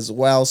Hart as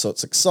well, so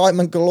it's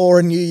excitement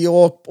galore in New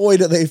York. Boy,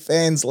 do their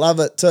fans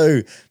love it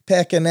too.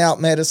 Packing out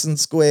Madison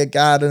Square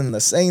Garden and the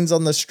scenes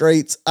on the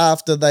streets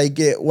after they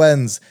get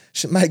wins.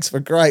 It makes for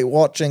great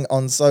watching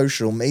on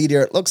social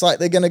media. It looks like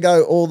they're going to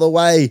go all the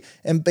way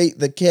and beat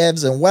the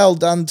Cavs, and well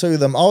done to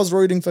them. I was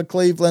rooting for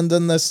Cleveland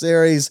in this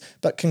series,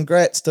 but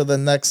congrats to the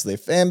Knicks. Their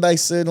fan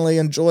base certainly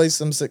enjoys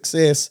some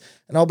success,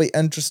 and I'll be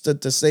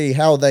interested to see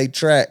how they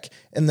track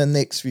in the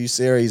next few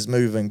series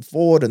moving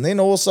forward. And then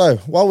also,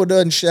 while we're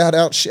doing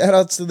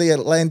shout-outs to the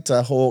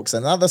Atlanta Hawks,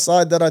 another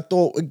side that I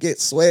thought would get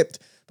swept.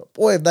 But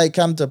boy, have they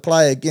come to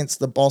play against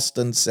the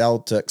Boston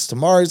Celtics.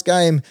 Tomorrow's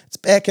game, it's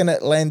back in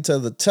Atlanta.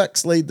 The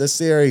Ticks lead the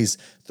series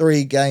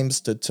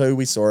 3-2.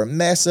 We saw a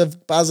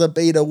massive buzzer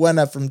beater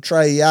winner from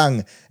Trae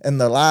Young in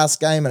the last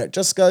game, and it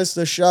just goes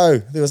to show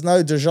there was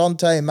no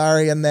DeJounte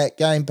Murray in that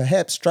game.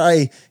 Perhaps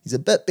Trae, he's a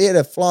bit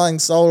better flying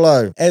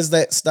solo as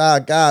that star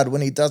guard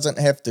when he doesn't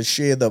have to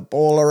share the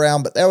ball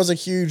around, but that was a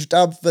huge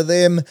dub for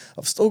them.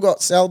 I've still got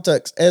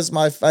Celtics as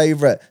my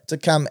favourite to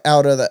come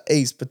out of the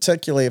East,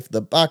 particularly if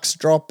the Bucks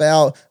drop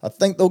out. I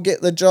think they'll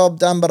get the job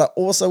done, but I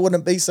also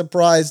wouldn't be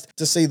surprised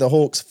to see the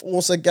Hawks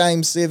force a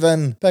Game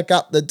 7, pick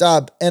up the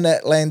dub in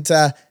Atlanta,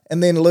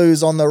 and then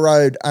lose on the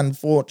road,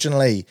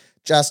 unfortunately.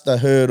 Just a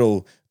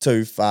hurdle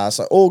too far.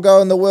 So all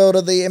go in the world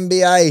of the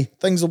NBA.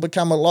 Things will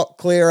become a lot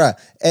clearer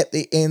at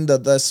the end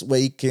of this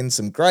weekend.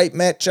 Some great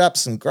matchups,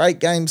 some great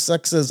Game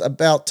 6s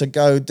about to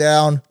go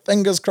down.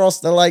 Fingers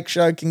crossed the Lake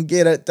Show can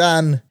get it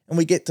done, and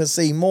we get to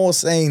see more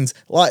scenes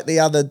like the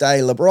other day.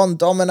 LeBron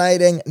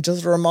dominating and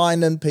just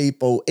reminding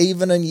people,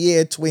 even in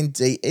year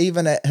 20,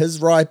 even at his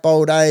ripe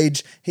old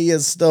age, he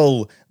is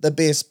still the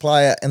best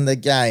player in the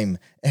game,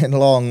 and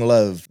long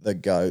live the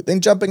GOAT. Then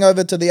jumping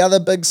over to the other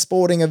big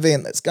sporting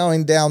event that's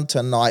going down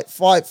tonight,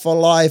 Fight for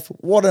Life.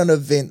 What an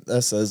event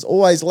this is.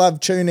 Always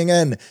love tuning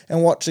in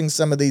and watching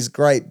some of these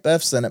great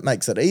biffs, and it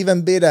makes it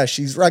even better.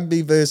 She's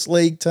rugby versus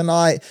league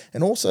tonight,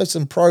 and also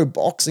some pro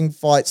boxing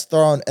fights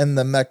thrown in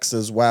the mix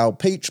as well.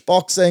 Peach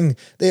Boxing,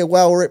 they're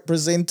well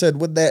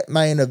represented with that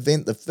main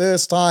event. The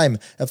first time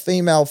a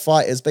female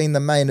fight has been the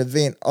main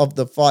event of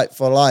the Fight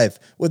for Life,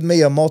 with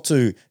Mia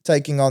Motu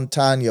taking on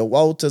Tanya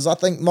Walters. I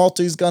think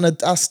Motu's going to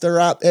dust her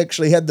up.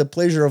 Actually had the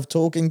pleasure of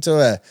talking to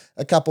her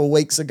a couple of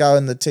weeks ago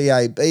in the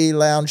TAB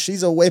lounge.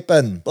 She's a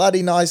weapon.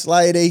 Bloody nice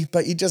lady,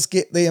 but you just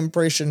get the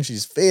impression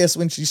she's fierce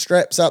when she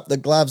straps up the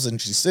gloves, and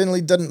she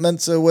certainly didn't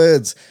mince her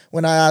words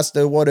when I asked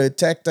her what her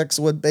tactics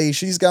would be.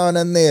 She's going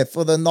in there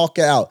for the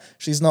knockout.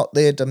 She's not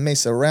there to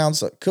mess around,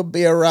 so it could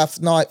be a rough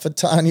night for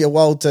Tanya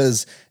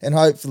Walters, and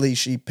hopefully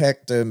she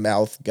packed her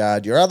mouth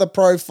guard. Your other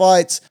pro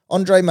fights,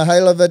 Andre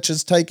Mihailovic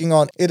is taking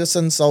on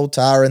Edison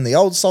Soltara in the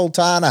old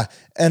Sultana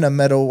in a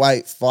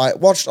middleweight fight.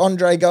 Watched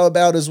Andre go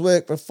about his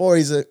work before.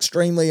 He's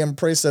extremely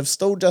impressive.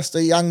 Still just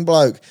a young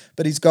bloke,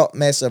 but he's got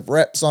massive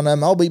reps on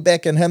him. I'll be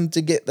backing him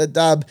to get the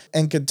dub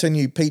and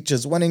continue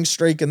Peach's winning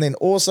streak. And then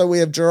also we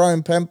have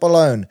Jerome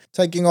Pampalone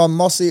taking on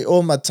Mosi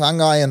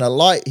Matangai in a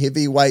light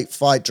heavyweight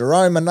fight.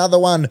 Jerome, another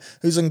one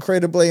who's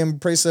incredibly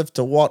impressive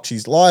to watch.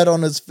 He's light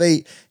on his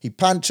feet. He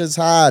punches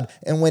hard,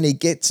 and when he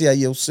gets here,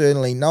 you'll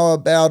certainly know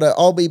about it.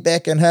 I'll be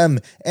backing him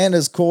and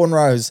his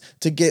cornrows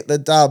to get the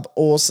dub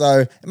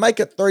also. And make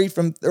it 3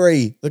 from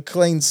 3, the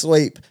clean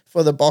sweep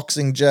for the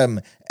boxing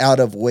gym out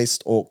of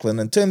West Auckland.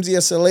 In terms of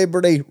your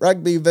celebrity,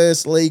 rugby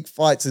versus league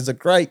fights, there's a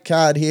great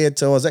card here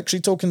too. I was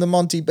actually talking to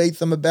Monty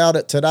Beetham about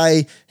it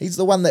today. He's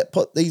the one that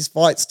put these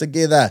fights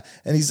together,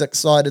 and he's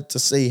excited to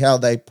see how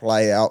they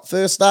play out.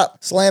 First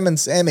up, Slam and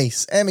Sammy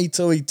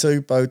Tui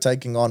Tupo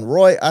taking on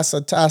Roy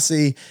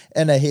Asatasi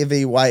in a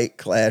heavyweight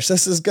clash.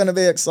 This is going to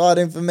be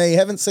exciting for me.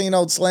 Haven't seen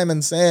old Slam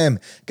and Sam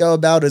go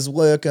about his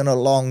work in a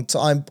long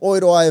time. Boy,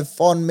 do I have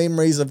fond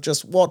memories of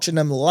just watching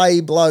him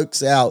lay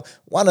blokes out.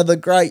 One of the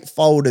great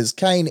folders,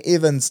 Kane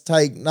Evans,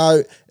 take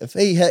note. If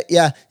he hit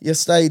you, you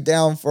stayed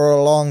down for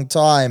a long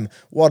time.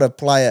 What a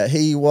player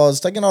he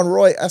was. Taking on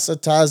Roy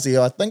Asatasi,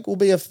 I think will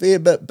be a fair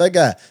bit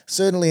bigger,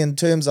 certainly in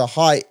terms of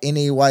height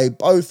anyway.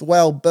 Both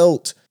well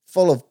built,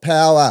 full of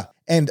power,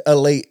 and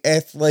elite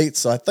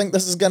athletes. So I think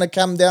this is going to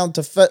come down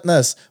to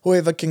fitness.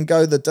 Whoever can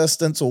go the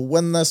distance will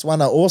win this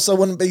one. I also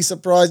wouldn't be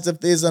surprised if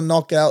there's a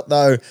knockout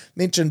though.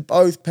 Mentioned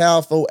both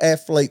powerful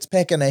athletes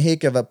packing a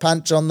heck of a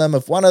punch on them.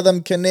 If one of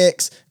them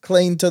connects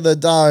clean to the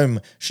dome,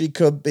 she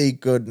could be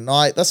good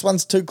night. This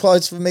one's too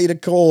close for me to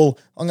call.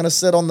 I'm going to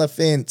sit on the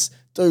fence.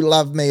 Do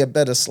love me a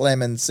bit of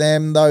Slam and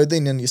Sam though.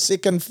 Then in your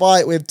second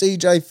fight, we have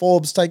DJ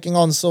Forbes taking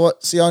on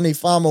Sione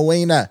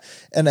Faumuina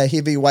in a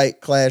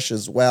heavyweight clash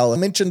as well. I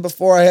mentioned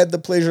before I had the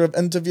pleasure of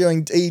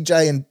interviewing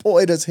DJ, and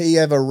boy does he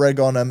have a rig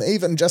on him.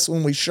 Even just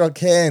when we shook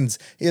hands,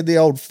 he had the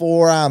old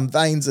forearm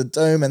veins of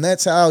doom, and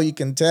that's how you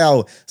can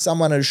tell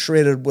someone is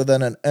shredded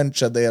within an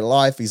inch of their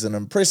life. He's an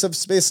impressive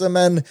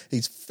specimen.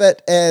 He's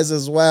fit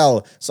as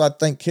well, so I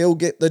think he'll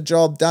get the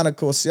job done. Of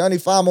course,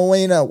 Sione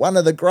Faumuina, one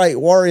of the great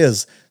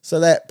warriors, so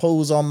that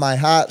pulls on my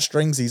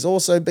heartstrings. He's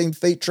also been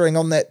featuring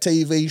on that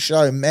TV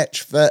show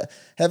Match Fit.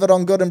 Have it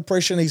on good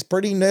impression. He's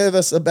pretty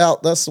nervous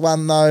about this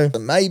one though.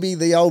 Maybe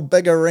the old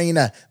big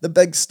arena, the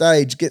big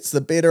stage gets the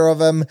better of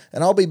him,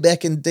 and I'll be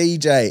back in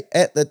DJ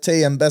at the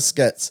Tea and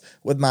Biscuits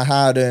with my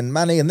hard-earned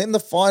money. And then the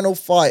final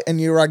fight in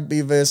your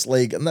rugby versus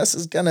league, and this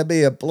is going to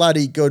be a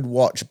bloody good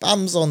watch.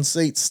 Bums on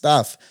seat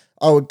stuff,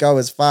 I would go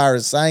as far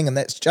as saying, and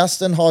that's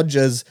Justin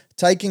Hodges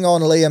taking on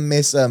Liam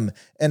Messam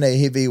in a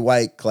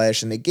heavyweight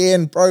clash. And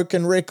again,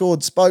 broken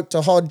record, spoke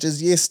to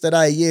Hodges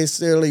yesterday. Yes,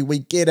 Searley, we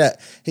get it.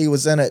 He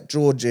was in at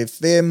George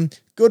FM.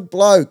 Good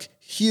bloke.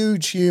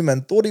 Huge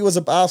human. Thought he was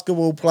a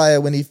basketball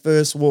player when he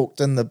first walked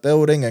in the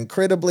building.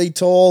 Incredibly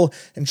tall,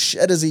 and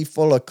shit is he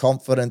full of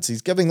confidence.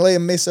 He's giving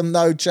Liam Messam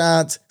no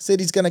chance. Said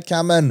he's going to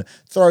come in,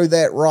 throw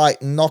that right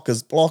and knock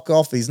his block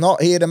off. He's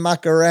not here to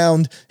muck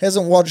around.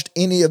 Hasn't watched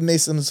any of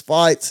Messam's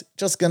fights.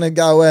 Just going to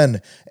go in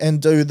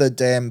and do the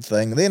damn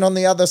thing. Then on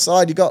the other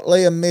side, you got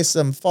Liam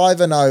Messam,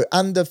 5-0,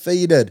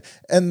 undefeated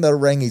in the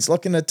ring. He's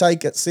looking to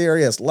take it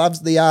serious.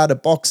 Loves the art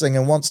of boxing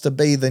and wants to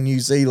be the New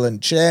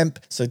Zealand champ.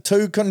 So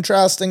two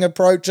contrasting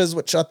approaches,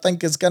 which I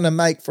think is going to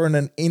make for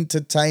an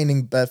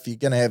entertaining biff. You're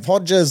going to have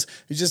Hodges,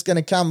 who's just going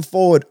to come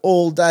forward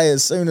all day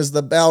as soon as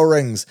the bell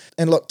rings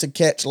and look to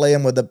catch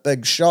Liam with a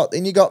big shot.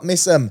 Then you got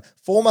Messam,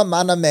 former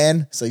mana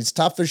man, so he's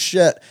tough as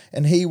shit,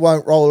 and he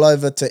won't roll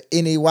over to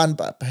anyone,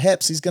 but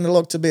perhaps he's going to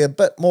look to be a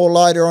bit more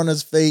lighter on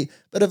his feet,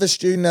 bit of a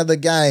student of the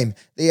game,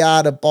 the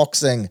art of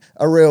boxing,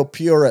 a real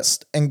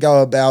purist, and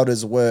go about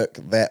his work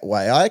that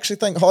way. I actually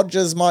think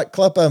Hodges might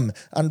clip him,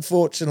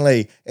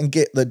 unfortunately, and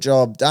get the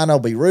job done. I'll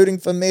be rooting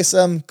for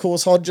Messam. Of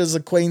course, Hodges, a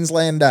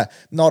Queenslander,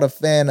 not a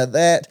fan of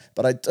that,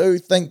 but I do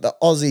think the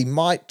Aussie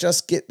might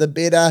just get the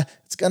better.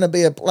 It's going to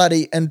be a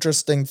bloody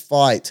interesting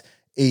fight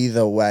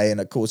either way. And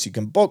of course, you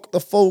can book the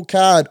full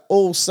card,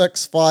 all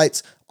 6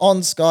 fights,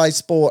 on Sky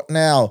Sport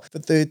now for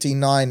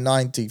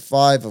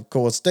 $39.95. Of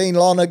course, Dean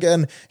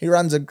Lonergan, he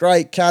runs a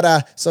great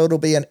cutter, so it'll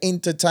be an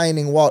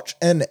entertaining watch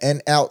in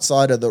and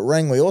outside of the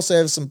ring. We also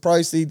have some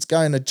proceeds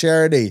going to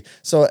charity,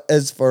 so it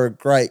is for a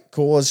great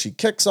cause. She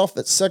kicks off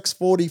at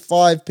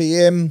 6:45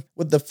 p.m.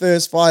 with the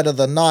first fight of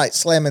the night,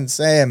 Slammin'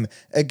 Sam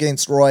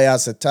against Roy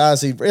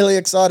Asatasi. Really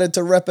excited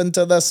to rip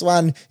into this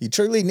one. You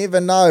truly never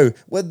know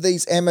with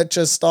these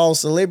amateur-style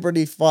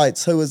celebrity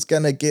fights who is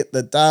going to get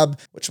the dub,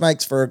 which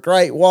makes for a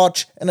great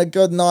watch and a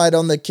good night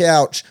on the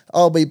couch.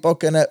 I'll be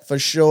booking it for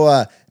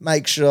sure.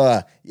 Make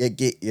sure you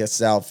get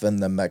yourself in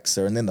the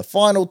mixer. And then the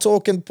final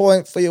talking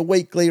point for your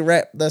weekly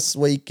wrap this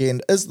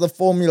weekend is the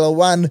Formula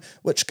One,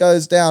 which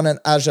goes down in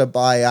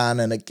Azerbaijan.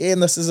 And again,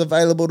 this is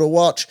available to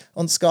watch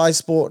on Sky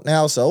Sport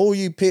now, so all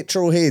you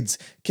petrol heads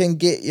can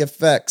get your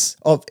fix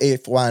of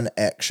F1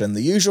 action.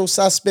 The usual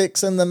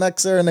suspects in the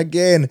mixer, and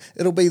again,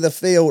 it'll be the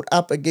field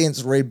up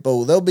against Red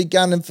Bull. They'll be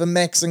gunning for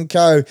Max and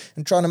Co.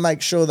 and trying to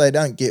make sure they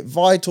don't get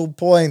vital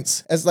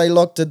points as they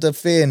look to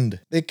defend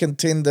their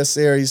Contender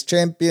Series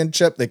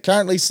championship. They're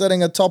currently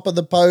sitting atop of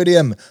the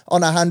podium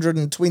on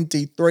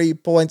 123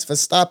 points.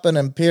 Verstappen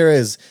and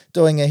Perez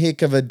doing a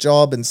heck of a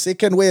job. In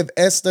second, we have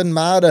Aston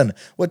Martin,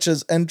 which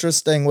is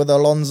interesting with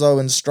Alonso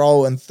and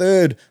Stroll. In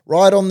third,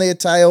 right on their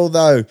tail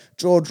though,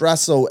 George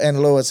Russell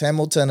and Lewis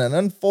Hamilton. And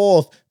in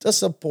fourth,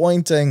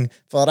 disappointing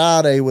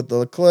Ferrari with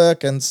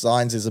Leclerc and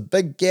Sainz. There's a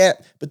big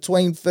gap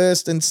between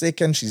first and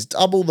second. She's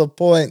double the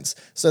points,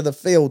 so the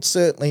field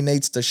certainly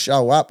needs to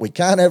show up. We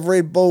can't have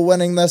Red Bull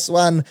winning this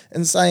one.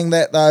 In saying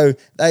that though,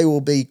 they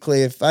will be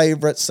clear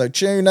favourites, so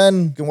tune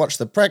in. You can watch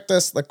the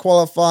practice, the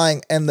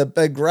qualifying and the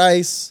big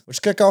race,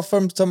 which kick off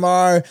from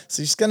tomorrow.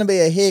 So it's going to be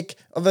a heck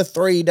of a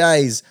 3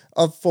 days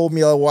of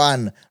Formula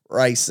One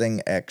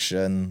racing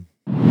action.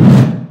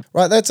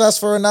 Right, that's us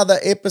for another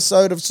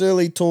episode of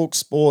Searley Talk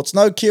Sports.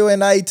 No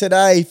Q&A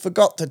today.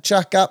 Forgot to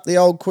chuck up the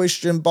old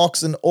question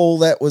box and all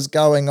that was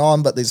going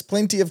on, but there's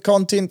plenty of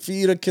content for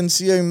you to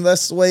consume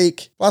this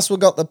week. Plus, we've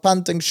got the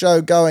punting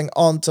show going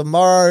on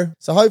tomorrow,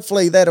 so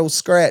hopefully that'll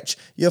scratch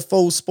your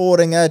full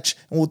sporting itch,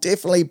 and we'll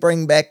definitely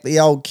bring back the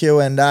old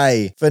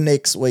Q&A for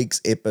next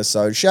week's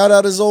episode. Shout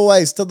out as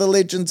always to the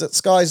legends at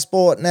Sky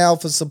Sport now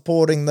for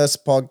supporting this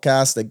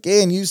podcast.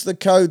 Again, use the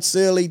code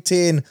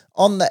SEARLEY10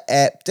 on the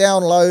app,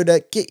 download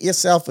it, get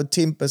yourself a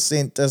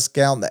 10%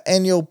 discount. The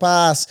annual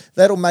pass,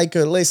 that'll make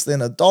it less than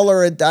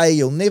 $1 a day.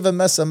 You'll never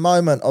miss a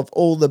moment of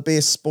all the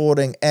best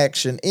sporting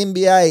action.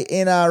 NBA,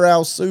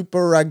 NRL,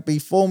 Super Rugby,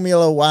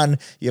 Formula One,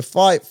 your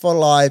fight for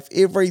life,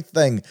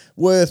 everything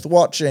worth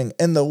watching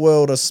in the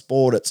world of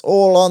sport. It's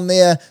all on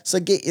there, so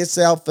get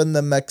yourself in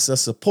the mixer.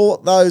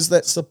 Support those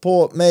that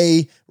support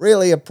me.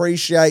 Really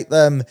appreciate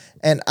them,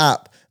 and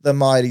up the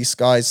mighty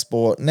Sky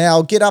Sport.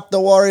 Now, get up the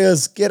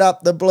Warriors, get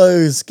up the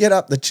Blues, get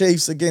up the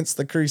Chiefs against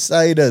the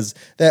Crusaders.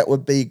 That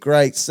would be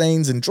great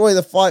scenes. Enjoy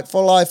the fight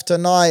for life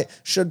tonight.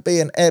 Should be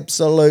an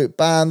absolute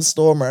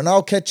barnstormer. And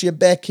I'll catch you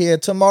back here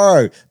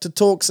tomorrow to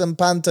talk some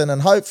punting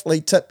and hopefully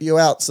tip you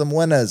out some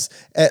winners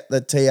at the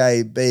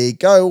TAB.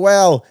 Go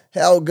well.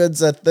 How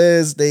good's a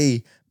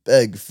Thursday?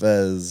 Big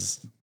Fizz.